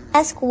 Wolf?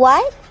 Ask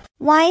what?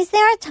 Why is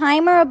there a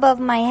timer above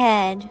my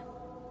head?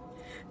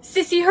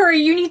 Sissy, hurry.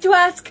 You need to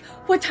ask.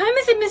 What time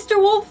is it, Mr.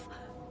 Wolf?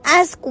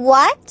 Ask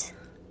what?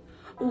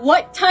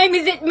 What time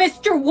is it,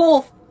 Mr.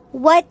 Wolf?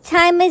 What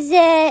time is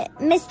it,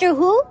 Mr.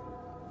 Who?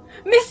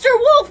 Mr.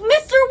 Wolf!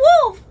 Mr.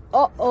 Wolf!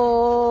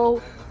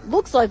 Uh-oh.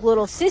 Looks like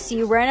little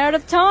Sissy ran out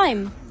of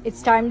time.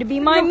 It's time to be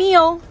my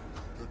meal.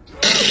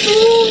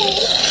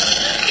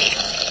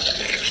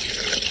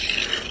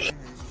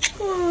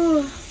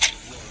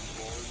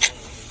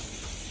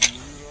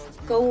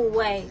 Go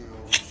away.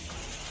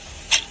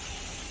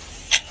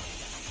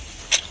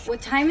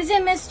 What time is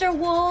it, Mr.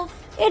 Wolf?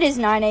 It is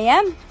 9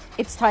 a.m.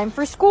 It's time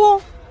for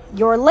school.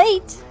 You're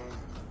late.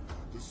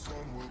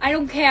 I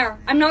don't care.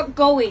 I'm not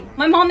going.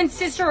 My mom and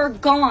sister are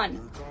gone.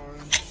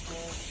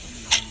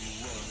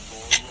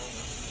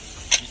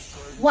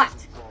 What?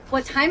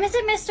 What time is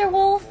it, Mr.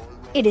 Wolf?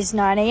 It is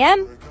 9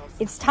 a.m.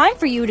 It's time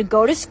for you to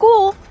go to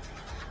school.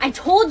 I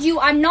told you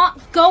I'm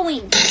not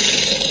going.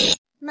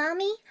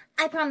 Mommy,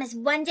 I promise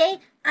one day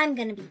I'm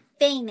gonna be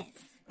famous.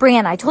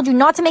 Brianna, I told you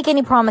not to make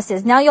any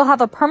promises. Now you'll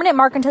have a permanent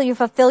mark until you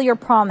fulfill your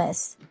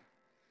promise.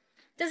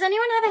 Does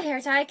anyone have a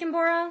hair tie I can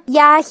borrow?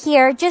 Yeah,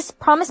 here. Just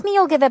promise me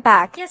you'll give it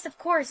back. Yes, of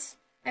course.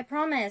 I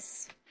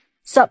promise.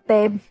 Sup,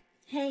 babe?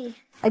 Hey.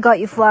 I got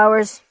you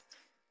flowers.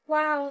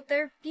 Wow,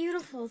 they're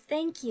beautiful.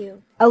 Thank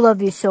you. I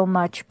love you so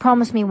much.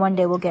 Promise me one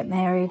day we'll get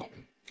married.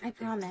 I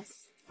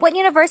promise. What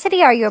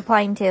university are you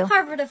applying to?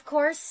 Harvard, of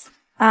course.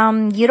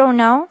 You don't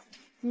know?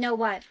 No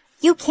what?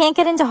 You can't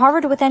get into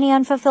Harvard with any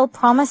unfulfilled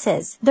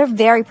promises. They're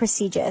very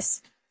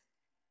prestigious.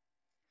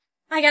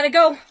 I gotta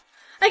go.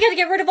 I gotta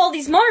get rid of all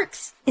these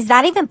marks. Is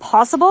that even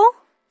possible?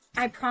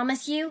 I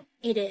promise you,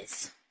 it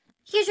is.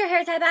 Here's your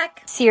hair tie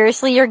back.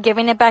 Seriously, you're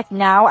giving it back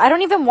now? I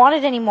don't even want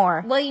it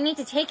anymore. Well, you need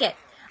to take it.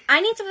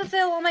 I need to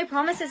fulfill all my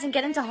promises and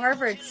get into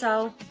Harvard,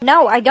 so...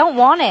 No, I don't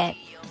want it.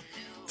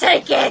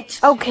 Take it!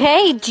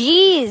 Okay,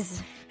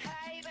 jeez.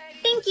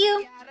 Thank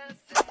you.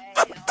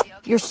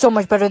 You're so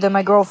much better than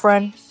my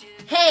girlfriend.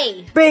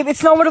 Hey! Babe,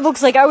 it's not what it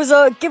looks like. I was,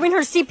 giving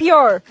her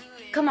CPR.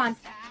 Come on.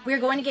 We're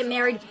going to get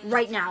married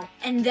right now.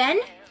 And then,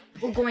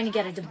 we're going to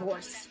get a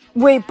divorce.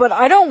 Wait, but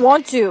I don't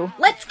want to.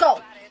 Let's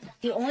go!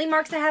 The only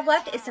marks I have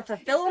left is to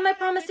fulfill all my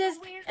promises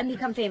and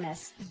become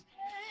famous.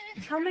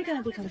 How am I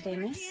gonna become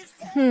famous?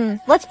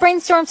 Let's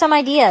brainstorm some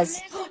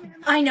ideas.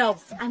 I know.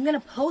 I'm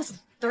gonna post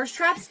thirst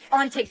traps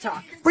on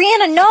TikTok.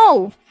 Brianna,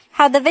 no!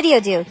 How'd the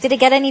video do? Did it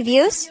get any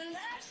views?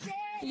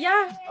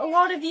 Yeah, a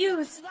lot of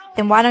views.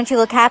 Then why don't you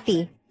look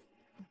happy?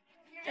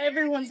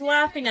 Everyone's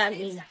laughing at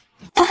me.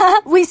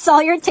 We saw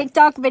your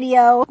TikTok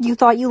video. You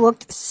thought you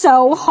looked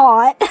so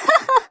hot.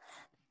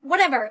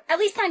 Whatever. At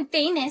least I'm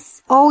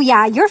famous. Oh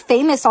yeah, you're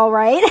famous,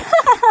 alright.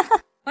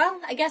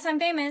 Well, I guess I'm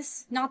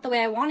famous. Not the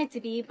way I want it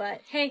to be,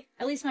 but hey,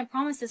 at least my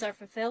promises are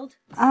fulfilled.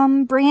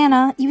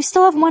 Brianna, you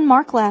still have one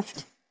mark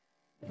left.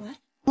 What?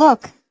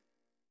 Look.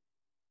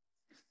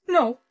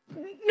 No.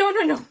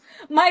 No.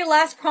 My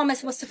last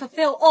promise was to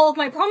fulfill all of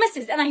my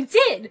promises, and I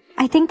did!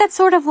 I think that's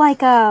sort of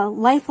like a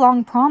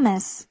lifelong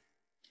promise.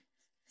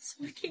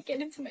 So I can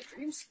get into my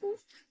dream school?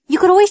 You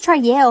could always try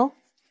Yale.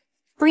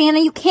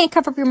 Brianna, you can't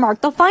cover up your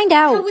mark. They'll find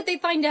out. How would they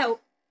find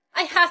out?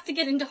 I have to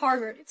get into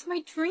Harvard. It's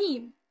my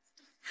dream.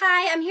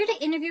 Hi, I'm here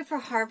to interview for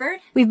Harvard.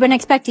 We've been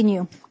expecting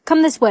you.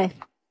 Come this way.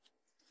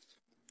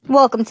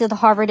 Welcome to the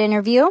Harvard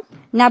interview.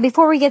 Now,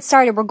 before we get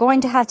started, we're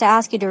going to have to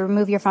ask you to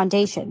remove your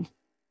foundation.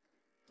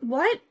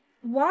 What?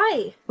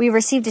 Why? We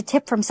received a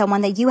tip from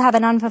someone that you have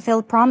an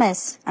unfulfilled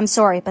promise. I'm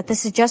sorry, but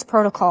this is just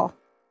protocol.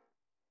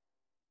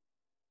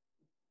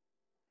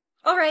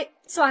 Alright,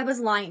 so I was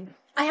lying.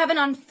 I have an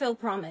unfulfilled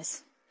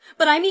promise.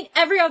 But I meet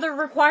every other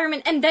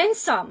requirement and then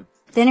some.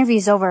 The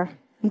interview's over.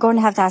 I'm going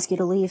to have to ask you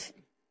to leave.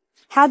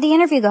 How'd the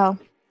interview go?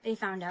 They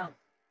found out.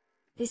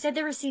 They said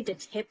they received a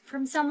tip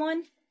from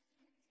someone.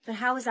 But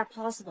how is that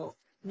possible?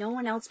 No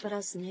one else but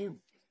us knew.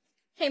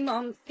 Hey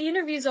Mom, the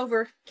interview's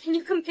over. Can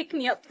you come pick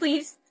me up,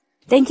 please?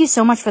 Thank you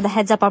so much for the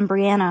heads up on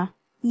Brianna.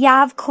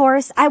 Yeah, of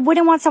course. I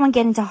wouldn't want someone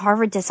getting to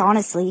Harvard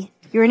dishonestly.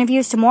 Your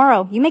interview's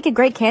tomorrow. You make a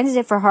great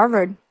candidate for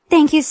Harvard.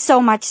 Thank you so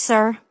much,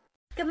 sir.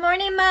 Good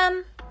morning,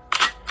 Mom.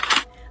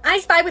 I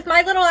spy with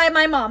my little eye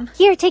my mom.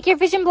 Here, take your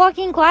vision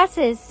blocking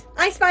glasses.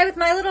 I spy with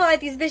my little eye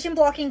these vision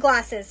blocking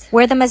glasses.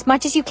 Wear them as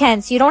much as you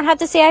can so you don't have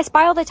to say I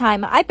spy all the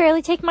time. I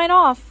barely take mine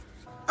off.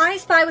 I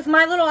spy with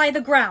my little eye the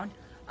ground.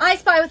 I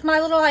spy with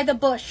my little eye the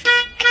bush.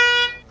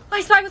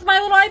 I spy with my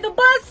little eye the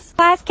bus.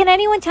 Class, can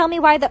anyone tell me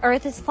why the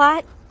earth is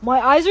flat? My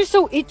eyes are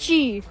so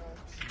itchy.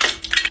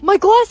 My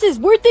glasses,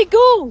 where'd they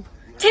go?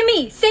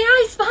 Timmy, say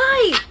I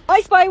spy.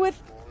 I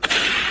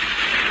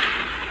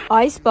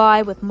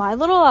spy with my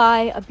little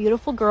eye a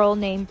beautiful girl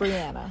named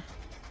Brianna.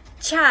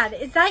 Chad,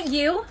 is that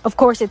you? Of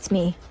course it's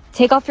me.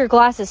 Take off your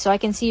glasses so I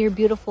can see your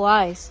beautiful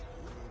eyes.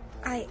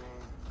 I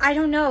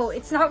don't know.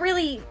 It's not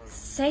really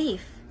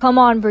safe. Come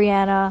on,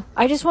 Brianna.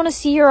 I just want to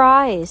see your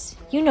eyes.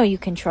 You know you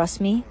can trust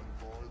me.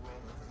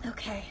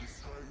 Okay.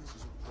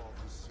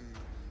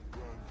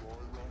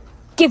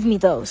 Give me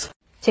those.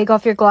 Take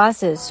off your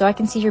glasses so I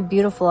can see your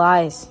beautiful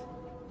eyes.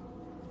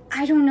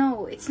 I don't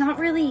know. It's not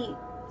really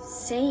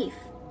safe.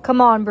 Come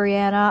on,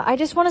 Brianna. I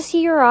just want to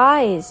see your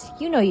eyes.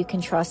 You know you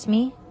can trust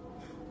me.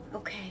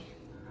 Okay.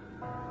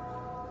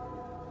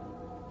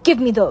 Give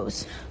me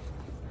those.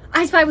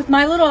 I spy with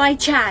my little eye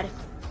Chad.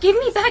 Give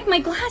me back my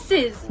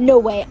glasses. No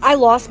way. I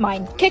lost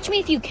mine. Catch me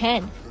if you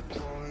can.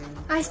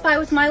 I spy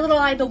with my little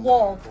eye the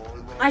wall.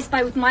 I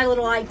spy with my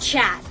little eye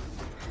Chad.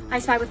 I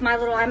spy with my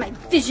little eye my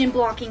vision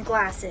blocking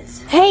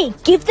glasses. Hey,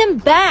 give them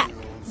back.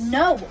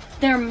 No,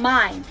 they're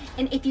mine.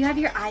 And if you have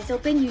your eyes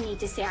open, you need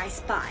to say I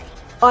spy.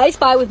 I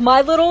spy with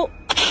my little...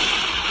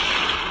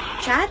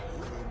 Chad?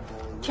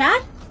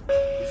 Chad?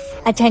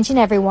 Attention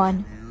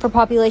everyone. For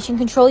population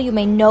control, you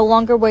may no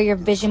longer wear your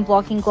vision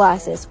blocking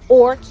glasses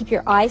or keep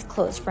your eyes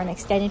closed for an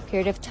extended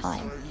period of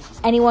time.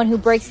 Anyone who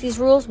breaks these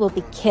rules will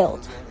be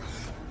killed.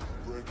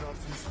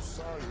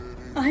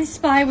 I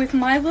spy with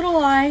my little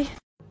eye.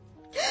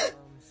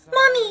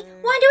 Mommy,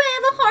 why do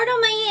I have a heart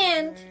on my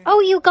hand? Oh,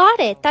 you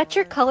got it. That's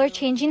your color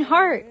changing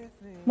heart.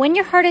 When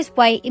your heart is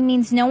white, it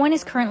means no one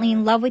is currently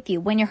in love with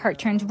you. When your heart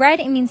turns red,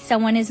 it means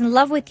someone is in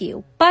love with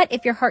you. But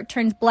if your heart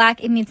turns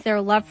black, it means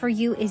their love for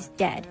you is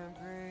dead.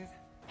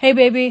 Hey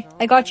baby,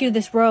 I got you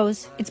this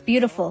rose. It's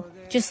beautiful,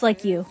 just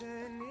like you.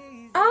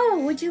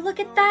 Oh, would you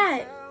look at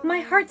that? My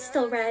heart's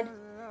still red.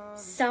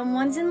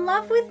 Someone's in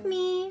love with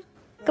me.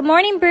 Good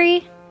morning,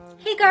 Bree.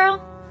 Hey,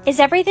 girl. Is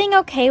everything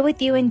okay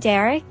with you and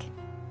Derek?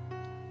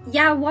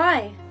 Yeah,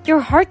 why? Your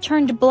heart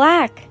turned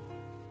black.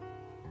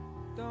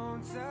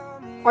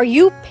 Are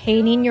you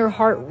painting your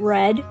heart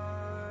red?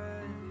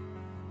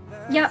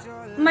 Yeah,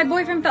 my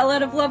boyfriend fell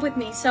out of love with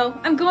me, so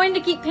I'm going to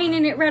keep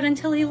painting it red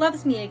until he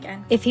loves me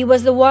again. If he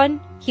was the one,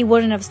 he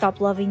wouldn't have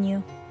stopped loving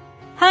you.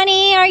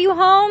 Honey, are you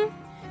home?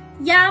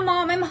 Yeah,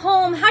 Mom, I'm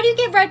home. How do you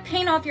get red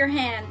paint off your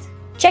hand?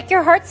 Check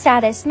your heart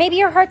status. Maybe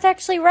your heart's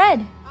actually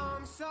red.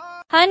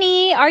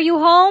 Honey, are you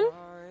home?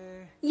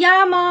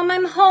 Yeah, Mom,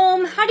 I'm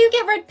home. How do you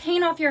get red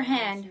paint off your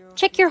hand?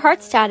 Check your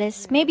heart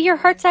status. Maybe your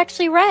heart's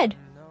actually red.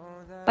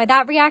 By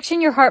that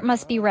reaction, your heart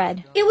must be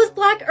red. It was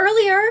black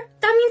earlier.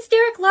 That means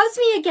Derek loves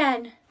me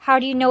again. How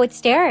do you know it's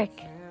Derek?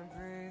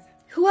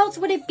 Who else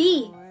would it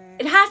be?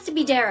 It has to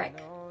be Derek.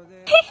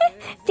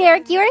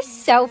 Derek, you are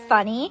so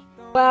funny.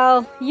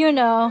 Well, you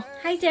know.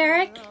 Hi,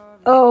 Derek.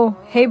 Oh,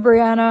 hey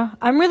Brianna.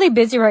 I'm really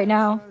busy right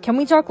now. Can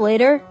we talk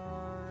later?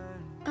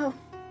 Oh,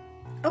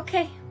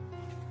 okay.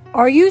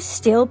 Are you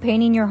still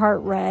painting your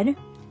heart red?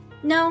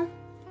 No.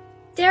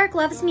 Derek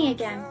loves me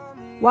again.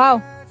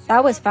 Wow,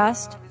 that was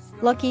fast.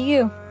 Lucky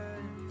you.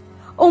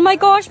 Oh my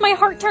gosh, my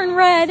heart turned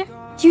red.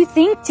 Do you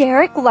think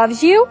Derek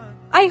loves you?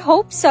 I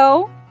hope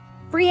so.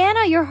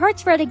 Brianna, your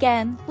heart's red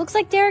again. Looks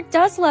like Derek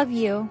does love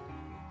you.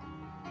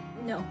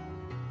 No.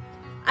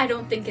 I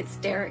don't think it's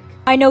Derek.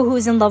 I know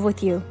who's in love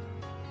with you.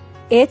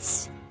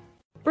 It's...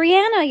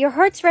 Brianna, your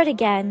heart's red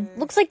again.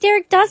 Looks like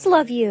Derek does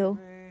love you.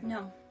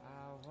 No.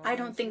 I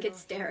don't think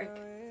it's Derek.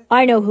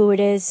 I know who it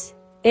is.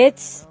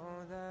 It's...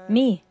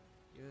 me.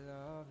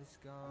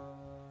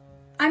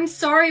 I'm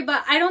sorry,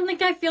 but I don't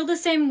think I feel the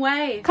same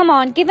way. Come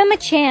on, give him a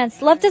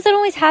chance. Love doesn't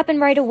always happen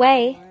right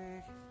away.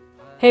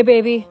 Hey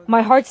baby,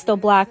 my heart's still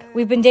black.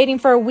 We've been dating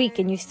for a week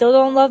and you still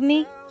don't love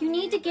me? You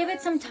need to give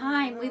it some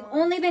time. We've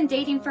only been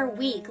dating for a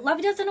week. Love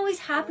doesn't always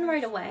happen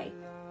right away.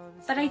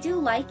 But I do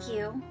like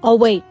you. I'll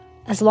wait,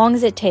 as long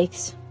as it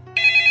takes.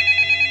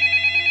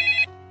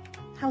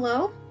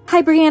 Hello?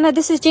 Hi Brianna,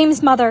 this is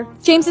James' mother.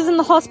 James is in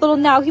the hospital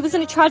now. He was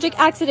in a tragic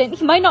accident.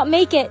 He might not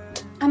make it.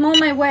 I'm on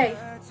my way.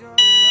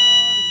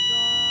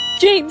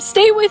 James,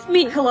 stay with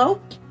me.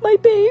 Hello? My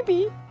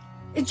baby.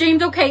 Is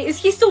James okay? Is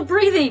he still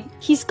breathing?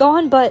 He's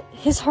gone, but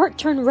his heart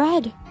turned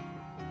red.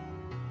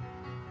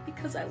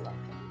 Because I love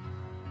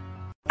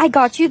him. I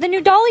got you the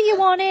new dolly you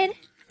wanted.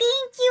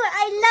 Thank you.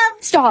 I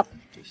love... Stop.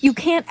 You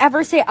can't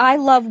ever say I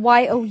love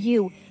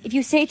YOU. If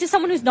you say it to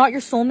someone who's not your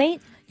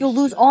soulmate, you'll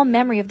lose all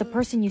memory of the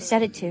person you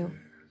said it to.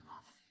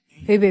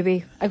 Hey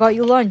baby, I got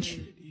you lunch.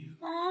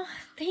 Aw,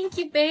 thank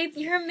you, babe.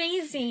 You're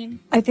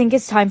amazing. I think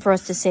it's time for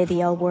us to say the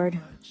L word.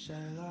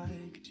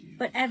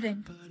 But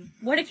Evan,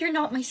 what if you're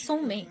not my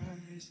soulmate?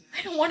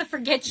 I don't want to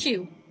forget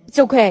you. It's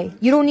okay.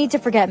 You don't need to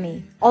forget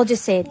me. I'll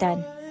just say it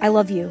then. I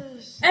love you.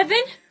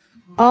 Evan?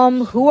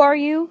 Who are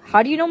you?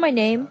 How do you know my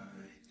name?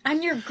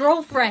 I'm your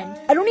girlfriend.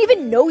 I don't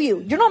even know you.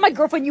 You're not my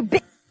girlfriend, you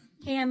bitch.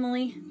 Hey,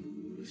 Emily.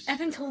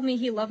 Evan told me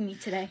he loved me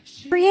today.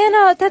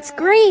 Brianna, that's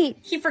great.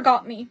 He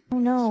forgot me. Oh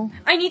no.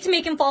 I need to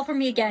make him fall for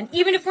me again.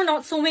 Even if we're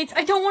not soulmates,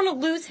 I don't want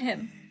to lose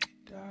him.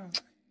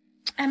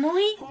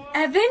 Emily?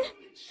 Evan?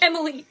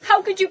 Emily,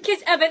 how could you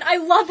kiss Evan? I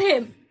love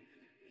him.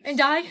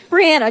 And I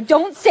Brianna,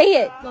 don't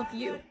say it. love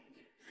you.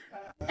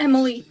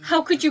 Emily,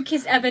 how could you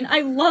kiss Evan?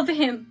 I love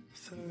him.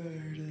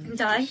 And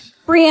I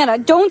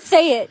Brianna, don't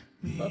say it.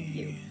 love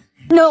you.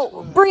 No,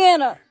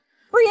 Brianna.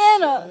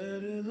 Brianna.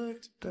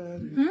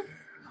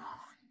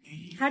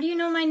 How do you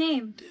know my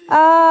name?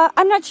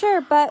 I'm not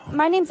sure, but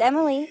my name's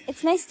Emily.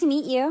 It's nice to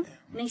meet you.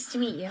 Nice to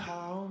meet you.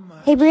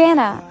 Hey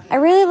Brianna, I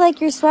really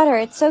like your sweater.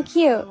 It's so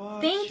cute.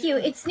 Thank you.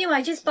 It's new.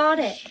 I just bought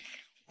it.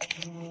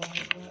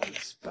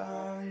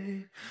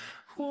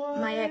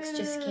 My ex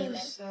just came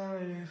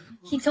in.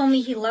 He told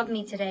me he loved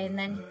me today and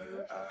then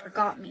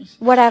forgot me.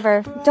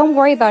 Whatever. Don't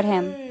worry about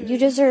him. You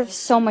deserve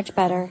so much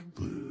better.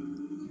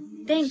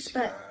 Thanks,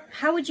 but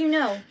how would you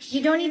know?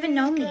 You don't even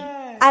know me.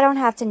 I don't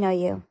have to know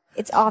you.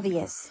 It's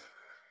obvious.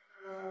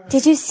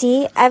 Did you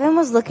see? Evan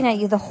was looking at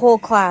you the whole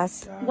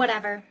class.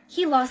 Whatever.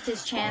 He lost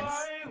his chance.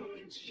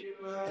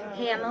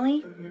 Hey,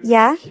 Emily.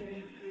 Yeah?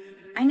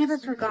 I never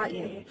forgot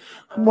you.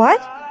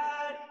 What?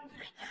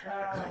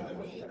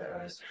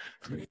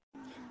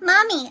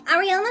 Mommy, are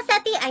we almost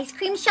at the ice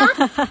cream shop?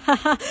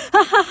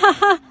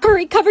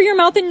 Hurry, cover your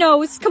mouth and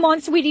nose. Come on,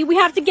 sweetie. We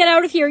have to get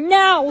out of here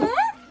now.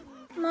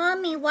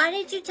 Mommy, why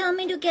did you tell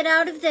me to get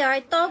out of there?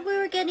 I thought we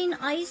were getting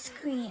ice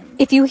cream.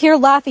 If you hear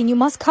laughing, you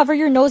must cover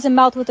your nose and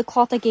mouth with the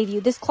cloth I gave you.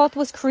 This cloth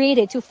was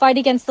created to fight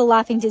against the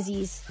laughing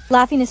disease.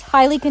 Laughing is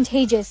highly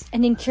contagious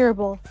and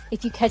incurable.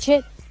 If you catch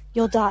it,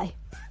 you'll die.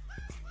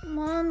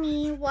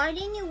 Mommy, why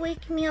didn't you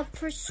wake me up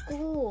for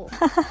school?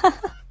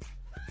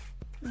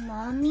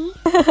 Mommy?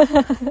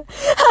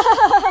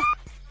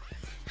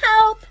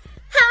 Help!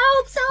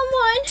 Help,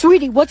 someone!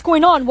 Sweetie, what's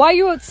going on? Why are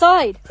you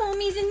outside?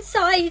 Mommy's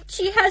inside.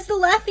 She has the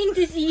laughing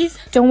disease.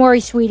 Don't worry,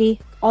 sweetie.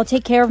 I'll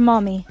take care of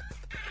Mommy.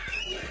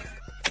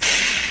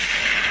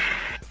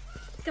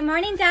 Good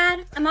morning,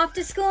 Dad. I'm off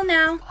to school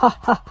now. Ha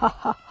ha ha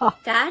ha ha.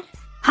 Dad?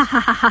 Ha ha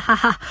ha ha ha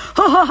ha.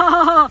 Ha ha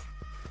ha ha.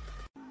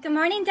 Good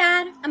morning,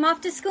 Dad. I'm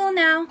off to school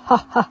now. Ha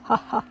ha ha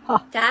ha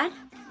ha. Dad?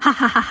 Ha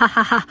ha ha ha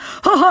ha ha.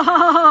 Ha ha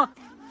ha ha.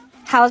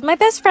 How's my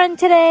best friend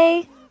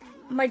today?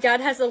 My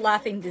dad has the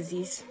laughing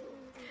disease.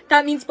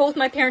 That means both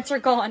my parents are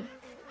gone.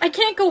 I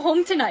can't go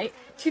home tonight.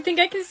 Do you think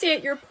I can stay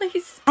at your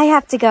place? I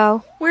have to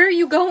go. Where are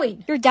you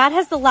going? Your dad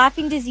has the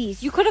laughing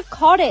disease. You could have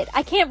caught it.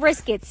 I can't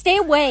risk it. Stay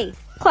away.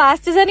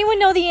 Class, does anyone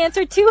know the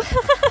answer to?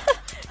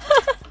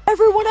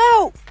 Everyone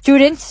out!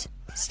 Students,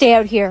 stay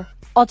out here.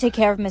 I'll take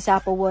care of Miss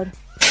Applewood.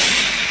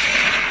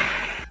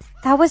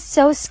 That was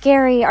so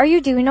scary. Are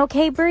you doing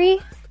okay, Bree?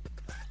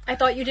 I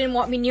thought you didn't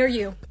want me near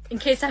you, in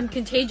case I'm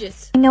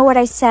contagious. I know what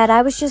I said.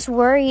 I was just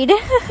worried.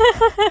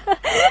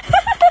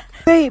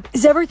 Babe,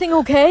 is everything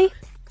okay?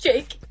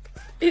 Jake,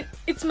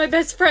 it's my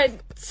best friend,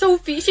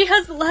 Sophie. She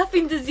has the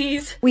laughing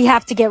disease. We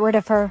have to get rid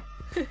of her.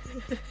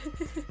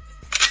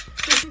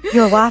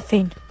 You're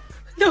laughing.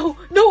 No,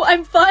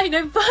 I'm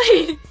fine.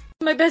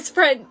 My best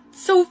friend,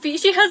 Sophie,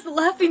 she has the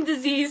laughing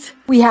disease.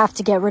 We have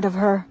to get rid of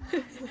her.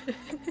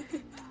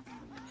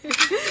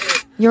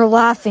 You're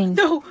laughing.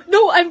 No,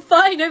 I'm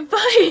fine.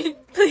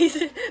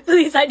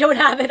 Please, I don't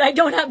have it. I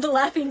don't have the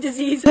laughing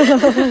disease.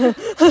 Oh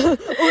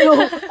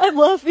no, I'm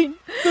laughing.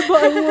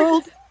 Goodbye,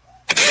 world.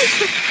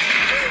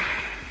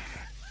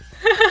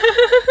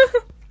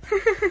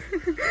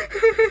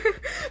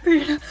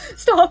 Brianna,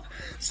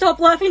 stop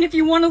laughing if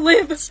you want to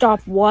live.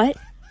 Stop what?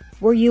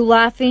 Were you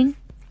laughing?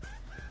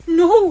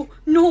 No,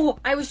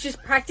 I was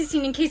just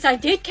practicing in case I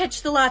did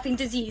catch the laughing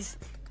disease.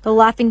 The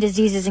laughing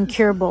disease is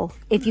incurable.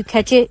 If you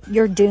catch it,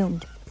 you're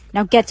doomed.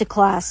 Now get to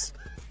class.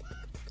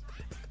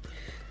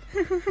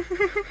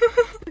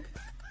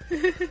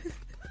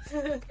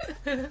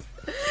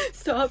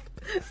 Stop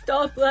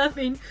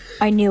laughing.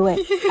 I knew it.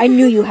 I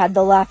knew you had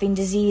the laughing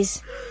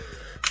disease.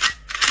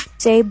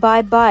 Say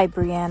bye-bye,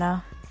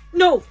 Brianna.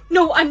 No,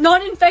 I'm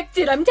not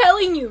infected, I'm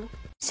telling you.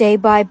 Say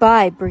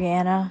bye-bye,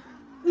 Brianna.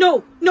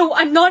 No,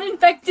 I'm not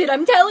infected,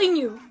 I'm telling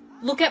you.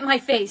 Look at my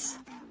face.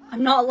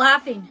 I'm not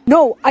laughing.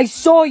 No, I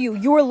saw you.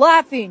 You were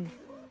laughing.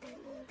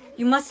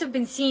 You must have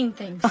been seeing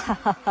things.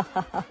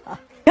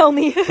 Tell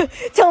me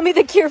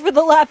the cure for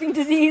the laughing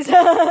disease.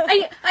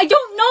 I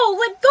don't know.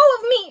 Let go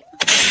of me.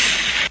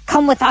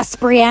 Come with us,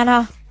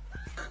 Brianna.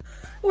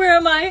 Where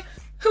am I?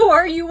 Who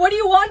are you? What do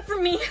you want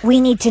from me? We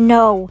need to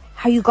know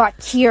how you got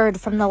cured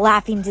from the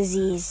laughing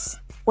disease.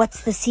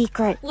 What's the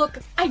secret? Look,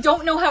 I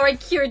don't know how I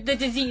cured the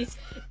disease.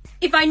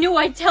 If I knew,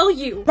 I'd tell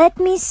you. Let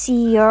me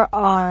see your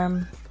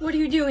arm. What are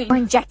you doing? We're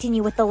injecting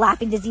you with the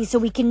laughing disease so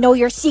we can know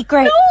your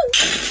secret.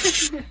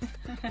 No!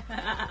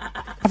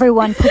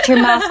 Everyone, put your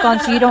mask on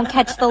so you don't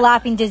catch the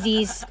laughing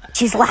disease.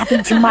 She's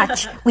laughing too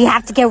much. We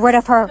have to get rid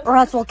of her or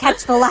else we'll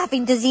catch the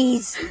laughing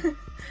disease.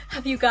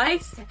 Have you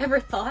guys ever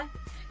thought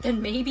that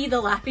maybe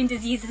the laughing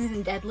disease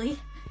isn't deadly?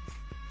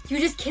 You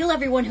just kill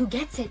everyone who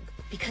gets it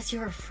because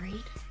you're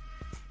afraid.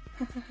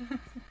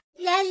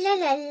 La la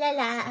la la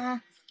la.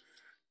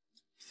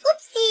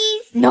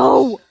 Oopsies.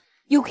 No!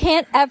 You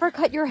can't ever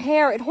cut your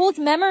hair. It holds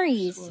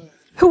memories.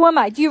 Who am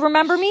I? Do you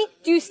remember me?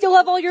 Do you still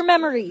have all your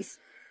memories?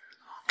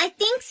 I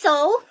think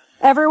so.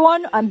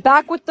 Everyone, I'm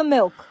back with the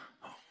milk.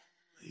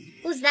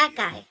 Who's that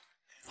guy?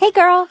 Hey,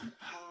 girl.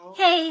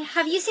 Hey,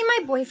 have you seen my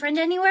boyfriend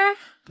anywhere?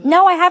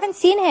 No, I haven't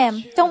seen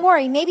him. Don't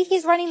worry, maybe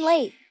he's running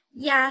late.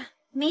 Yeah,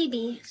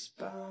 maybe.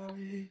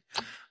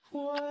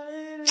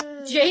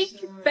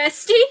 Jake?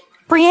 Bestie?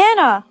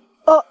 Brianna!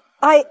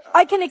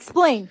 I can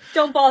explain.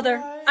 Don't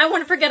bother. I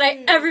want to forget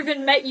I ever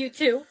even met you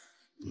two.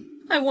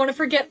 I want to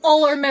forget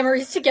all our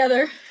memories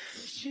together.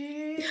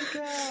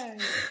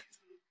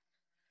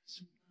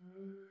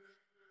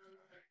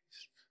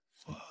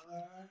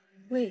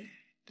 Wait,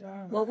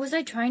 what was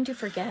I trying to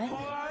forget?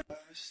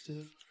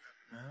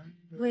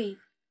 Wait,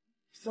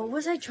 what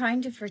was I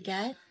trying to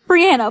forget?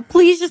 Brianna,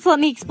 please just let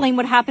me explain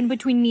what happened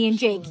between me and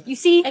Jake. You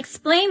see?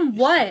 Explain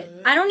what?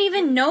 I don't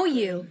even know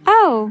you.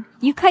 Oh,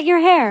 you cut your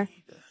hair.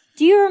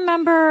 Do you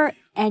remember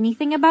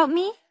anything about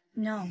me?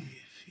 No.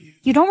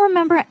 You don't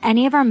remember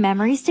any of our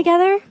memories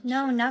together?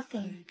 No,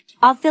 nothing.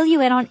 I'll fill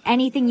you in on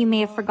anything you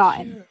may have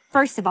forgotten.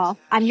 First of all,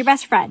 I'm your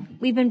best friend.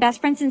 We've been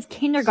best friends since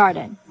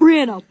kindergarten.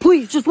 Brianna,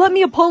 please, just let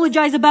me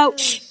apologize about...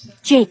 Shh!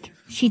 Jake,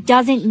 she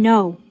doesn't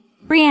know.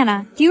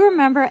 Brianna, do you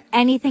remember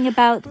anything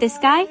about this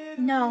guy?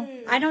 No,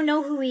 I don't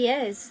know who he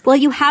is. Well,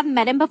 you have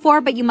met him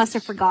before, but you must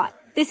have forgot.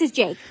 This is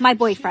Jake, my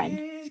boyfriend.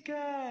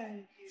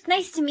 It's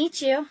nice to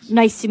meet you.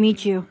 Nice to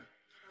meet you.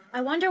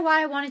 I wonder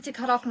why I wanted to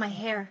cut off my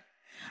hair.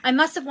 I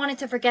must have wanted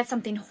to forget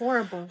something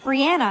horrible.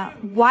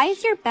 Brianna, why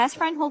is your best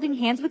friend holding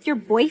hands with your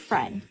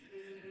boyfriend?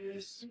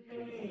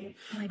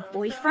 My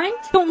boyfriend?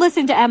 Don't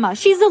listen to Emma.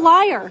 She's a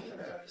liar.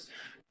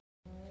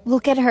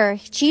 Look at her.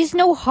 She's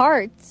no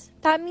heart.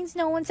 That means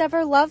no one's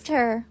ever loved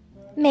her.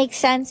 Makes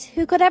sense.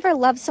 Who could ever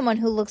love someone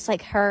who looks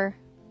like her?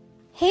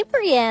 Hey,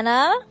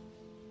 Brianna.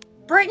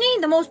 Brittany,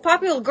 the most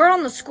popular girl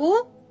in the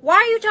school? Why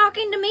are you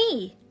talking to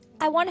me?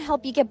 I want to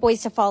help you get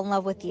boys to fall in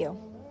love with you.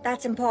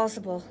 That's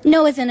impossible.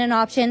 No isn't an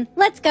option.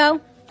 Let's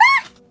go.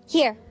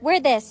 Here, wear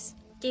this.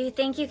 Do you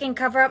think you can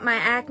cover up my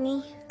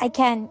acne? I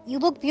can. You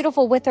look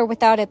beautiful with or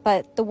without it,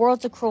 but the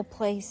world's a cruel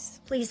place.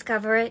 Please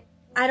cover it.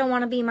 I don't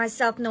want to be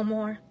myself no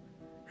more.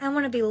 I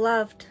want to be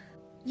loved.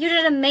 You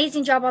did an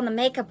amazing job on the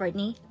makeup,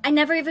 Brittany. I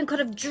never even could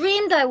have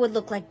dreamed I would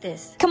look like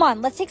this. Come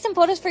on, let's take some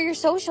photos for your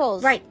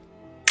socials. Right.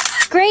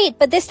 Great,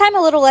 but this time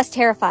a little less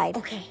terrified.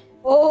 Okay.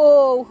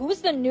 Oh,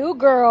 who's the new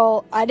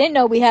girl? I didn't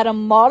know we had a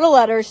model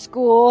at our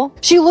school.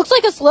 She looks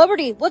like a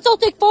celebrity. Let's all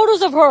take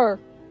photos of her.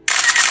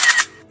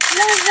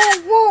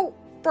 Whoa.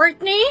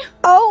 Brittany?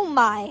 Oh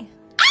my.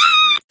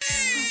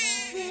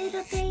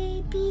 Little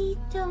baby,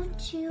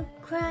 don't you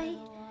cry.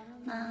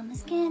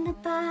 Mama's gonna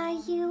buy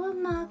you a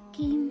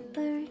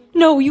mockingbird.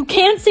 No, you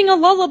can't sing a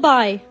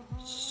lullaby.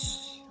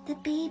 Shh, the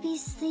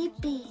baby's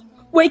sleeping.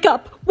 Wake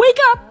up! Wake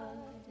up!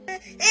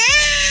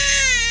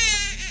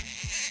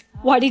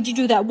 Why did you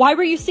do that? Why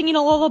were you singing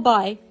a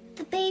lullaby?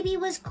 The baby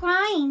was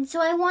crying, so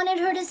I wanted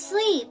her to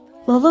sleep.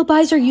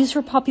 Lullabies are used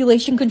for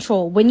population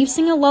control. When you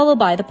sing a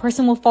lullaby, the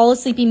person will fall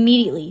asleep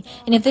immediately,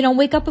 and if they don't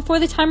wake up before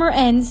the timer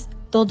ends,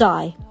 they'll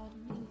die.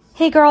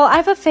 Hey girl, I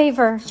have a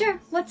favor.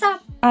 Sure, what's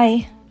up?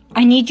 I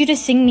need you to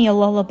sing me a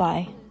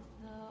lullaby.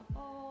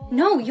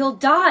 No, you'll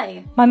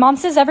die. My mom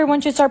says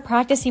everyone should start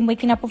practicing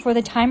waking up before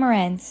the timer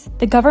ends.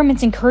 The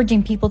government's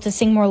encouraging people to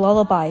sing more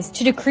lullabies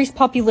to decrease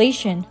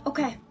population.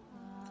 Okay,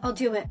 I'll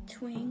do it.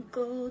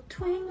 Twinkle,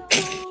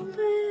 twinkle,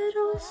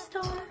 little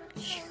star,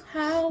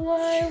 how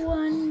I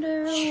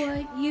wonder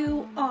what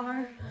you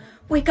are.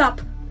 Wake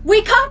up!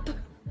 Wake up!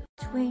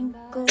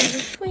 Twinkle,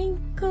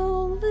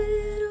 twinkle,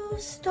 little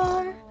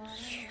star,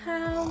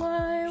 how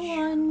I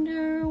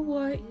wonder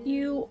what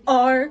you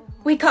are.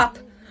 Wake up!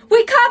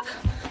 Wake up!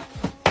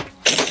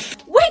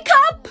 Wake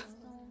up!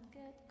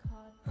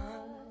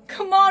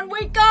 Come on,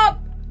 wake up!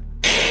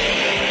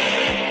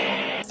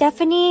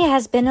 Stephanie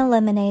has been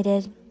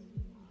eliminated.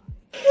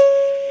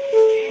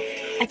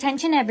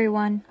 Attention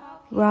everyone.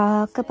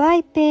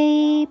 Rock-a-bye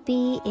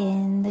baby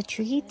in the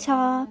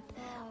treetop.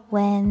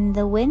 When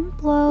the wind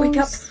blows. Wake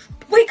up!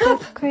 Wake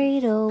up!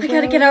 Cradle. I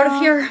gotta get out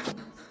of here.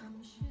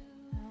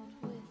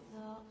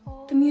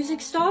 The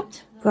music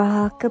stopped?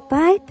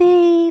 Rock-a-bye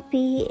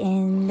baby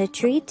in the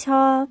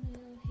treetop.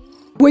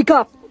 Wake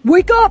up!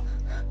 Wake up!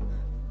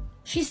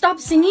 She stopped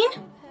singing?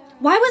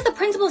 Why was the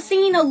principal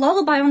singing a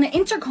lullaby on the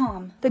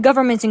intercom? The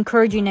government's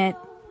encouraging it.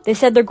 They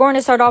said they're going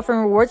to start offering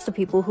rewards to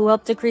people who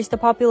help decrease the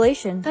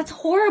population. That's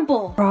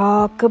horrible.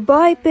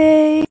 Rock-a-bye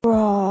baby,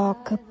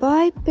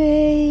 rock-a-bye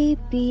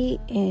baby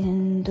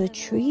in the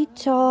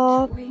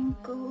treetop.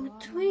 Twinkle,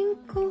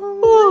 twinkle.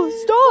 Oh,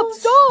 stop!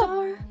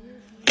 Star,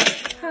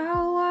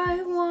 how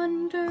I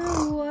wonder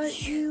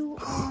what you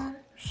are.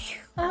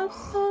 Up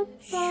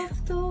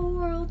above the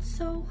world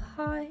so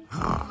high.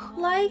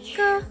 Like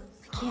a...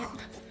 I can't...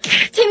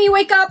 Timmy,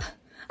 wake up!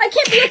 I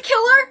can't be a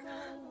killer!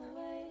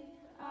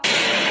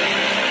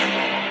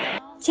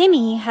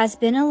 Timmy has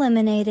been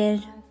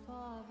eliminated.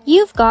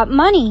 You've got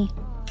money.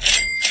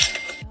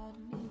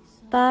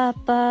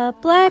 Ba-ba,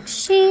 black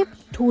sheep.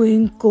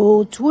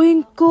 Twinkle,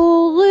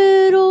 twinkle,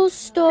 little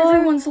star.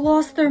 Everyone's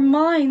lost their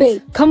minds.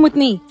 Babe, come with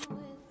me.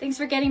 Thanks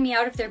for getting me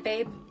out of there,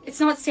 babe. It's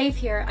not safe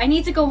here. I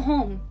need to go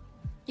home.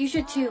 You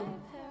should too.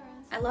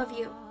 I love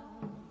you.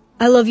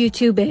 I love you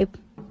too, babe.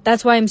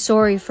 That's why I'm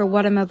sorry for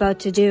what I'm about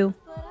to do.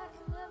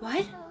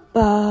 What?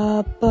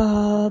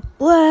 Ba-ba,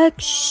 black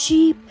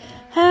sheep,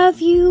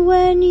 have you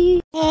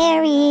any?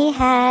 Mary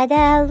had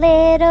a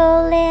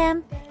little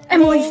lamb.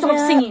 Emily, stop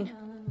singing.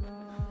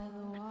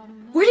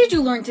 Where did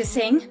you learn to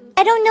sing?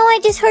 I don't know, I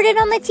just heard it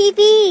on the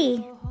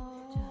TV.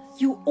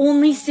 You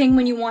only sing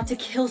when you want to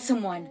kill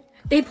someone.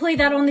 They play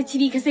that on the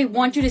TV because they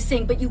want you to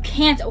sing, but you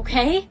can't,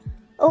 okay?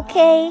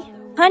 Okay.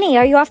 Honey,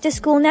 are you off to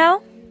school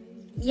now?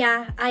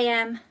 Yeah, I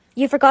am.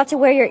 You forgot to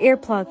wear your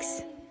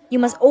earplugs. You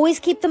must always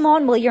keep them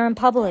on while you're in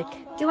public.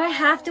 Do I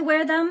have to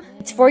wear them?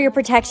 It's for your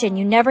protection.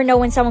 You never know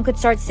when someone could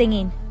start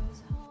singing.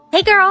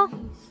 Hey, girl.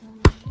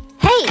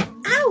 Hey.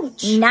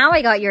 Ouch! Now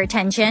I got your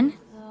attention.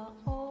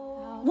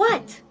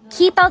 What?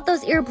 Keep out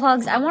those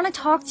earplugs. I want to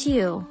talk to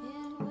you.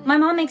 My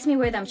mom makes me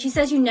wear them. She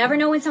says you never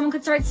know when someone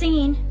could start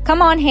singing.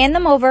 Come on, hand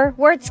them over.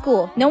 We're at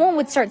school. No one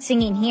would start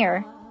singing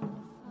here.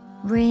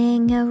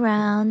 Ring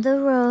around the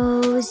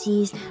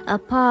rosies, a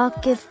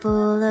pocket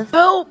full of...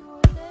 Help!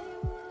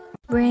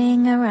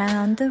 Ring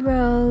around the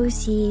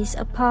rosies,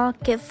 a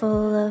pocket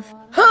full of...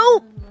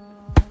 Help!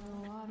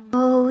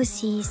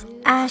 Rosies,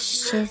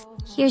 ashes.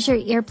 Here's your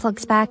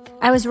earplugs back.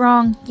 I was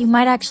wrong. You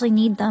might actually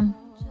need them.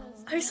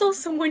 I saw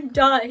someone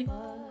die.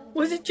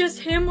 Was it just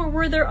him or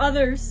were there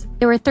others?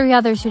 There were 3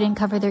 others who didn't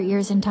cover their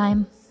ears in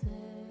time.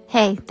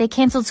 Hey, they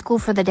canceled school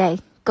for the day.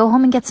 Go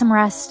home and get some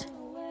rest.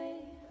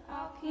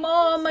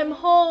 Mom, I'm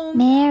home.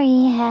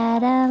 Mary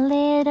had a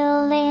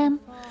little lamb.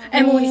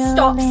 Emily,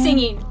 stop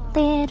singing.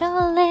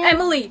 Little lamb.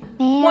 Emily,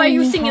 why are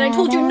you singing? I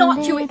told you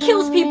not to. It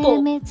kills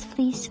people. Its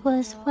fleece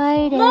was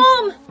white.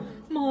 Mom!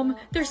 Mom,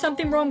 there's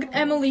something wrong with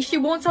Emily. She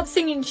won't stop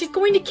singing. She's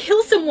going to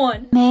kill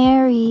someone.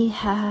 Mary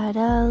had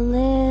a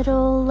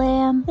little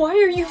lamb. Why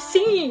are you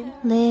singing?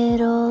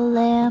 Little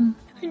lamb.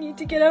 I need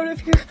to get out of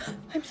here.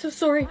 I'm so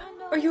sorry.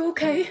 Are you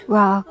okay?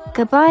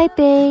 Rock-a-bye,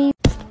 babe.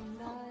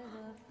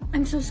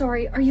 I'm so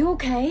sorry. Are you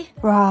okay?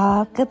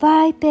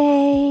 Rock-a-bye,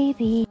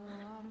 baby.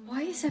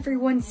 Why is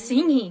everyone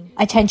singing?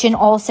 Attention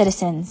all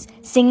citizens.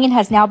 Singing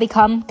has now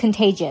become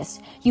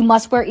contagious. You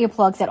must wear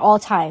earplugs at all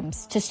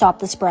times to stop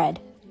the spread.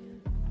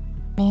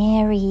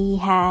 Mary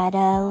had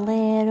a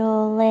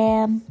little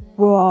lamb.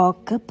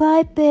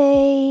 Rock-a-bye,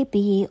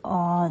 baby,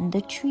 on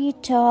the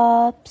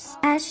treetops.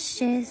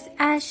 Ashes,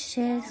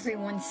 ashes.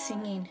 Everyone's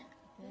singing.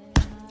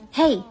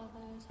 Hey,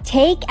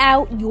 take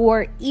out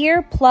your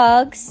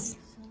earplugs.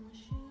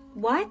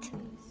 What?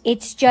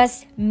 It's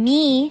just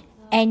me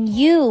and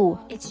you.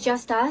 It's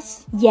just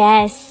us?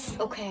 Yes.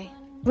 Okay.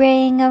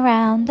 Ring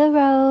around the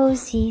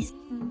rosies.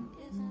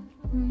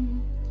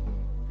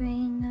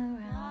 Ring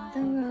around the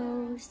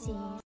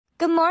rosies.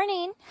 Good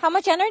morning. How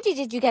much energy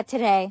did you get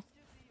today?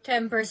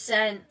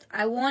 10%.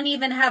 I won't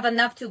even have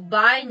enough to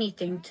buy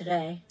anything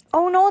today.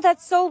 Oh no,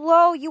 that's so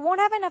low. You won't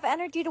have enough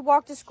energy to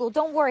walk to school.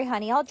 Don't worry,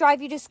 honey. I'll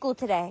drive you to school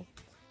today.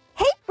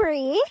 Hey,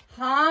 Bree.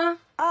 Huh?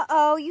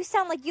 Uh-oh, you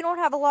sound like you don't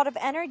have a lot of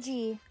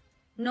energy.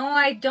 No,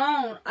 I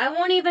don't. I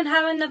won't even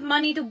have enough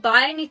money to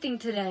buy anything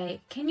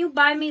today. Can you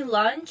buy me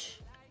lunch?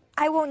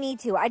 I won't need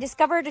to. I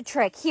discovered a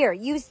trick. Here,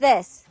 use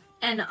this.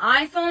 An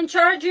iPhone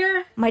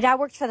charger? My dad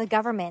works for the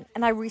government,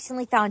 and I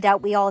recently found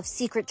out we all have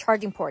secret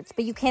charging ports,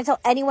 but you can't tell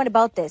anyone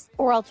about this,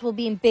 or else we'll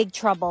be in big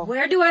trouble.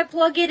 Where do I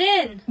plug it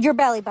in? Your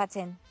belly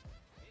button.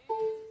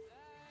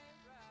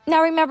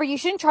 Now remember, you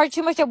shouldn't charge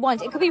too much at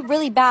once. It could be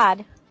really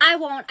bad. I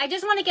won't. I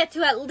just want to get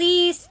to at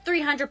least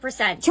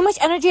 300%. Too much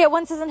energy at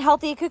once isn't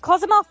healthy. It could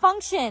cause a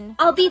malfunction.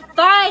 I'll be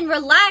fine.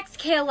 Relax,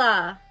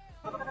 Kayla.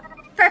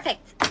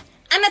 Perfect.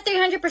 I'm at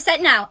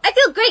 300% now. I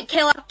feel great,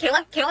 Kayla.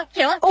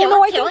 Oh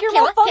no, I think you're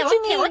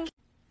malfunctioning.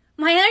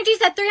 My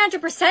energy's at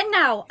 300%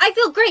 now. I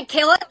feel great,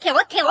 Kayla.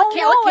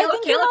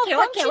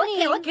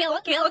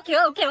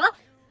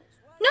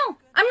 No,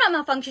 I'm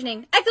not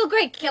malfunctioning. I feel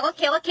great,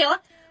 Kayla.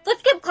 Let's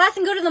skip class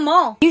and go to the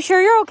mall. You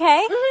sure you're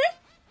okay? Mm-hmm.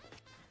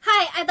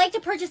 Hi, I'd like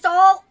to purchase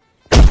all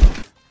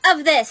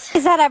of this.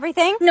 Is that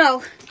everything?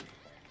 No.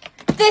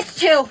 This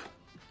too.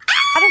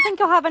 I don't think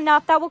you'll have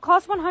enough. That will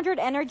cost 100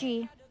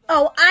 energy.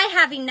 Oh, I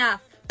have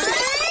enough.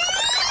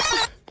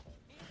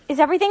 Is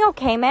everything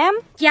okay, ma'am?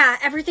 Yeah,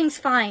 everything's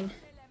fine.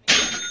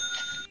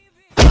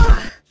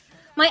 Ugh,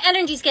 my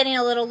energy's getting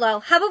a little low.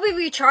 How about we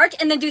recharge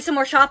and then do some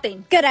more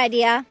shopping? Good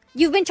idea.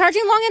 You've been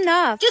charging long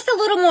enough. Just a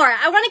little more.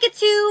 I want to get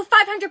to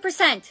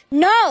 500%.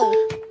 No.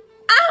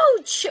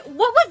 Ouch!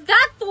 What was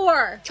that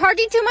for?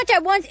 Charging too much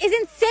at once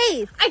isn't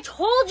safe. I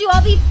told you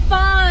I'll be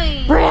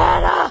fine.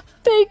 Brianna!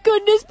 Thank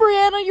goodness,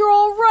 Brianna, you're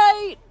all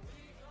right.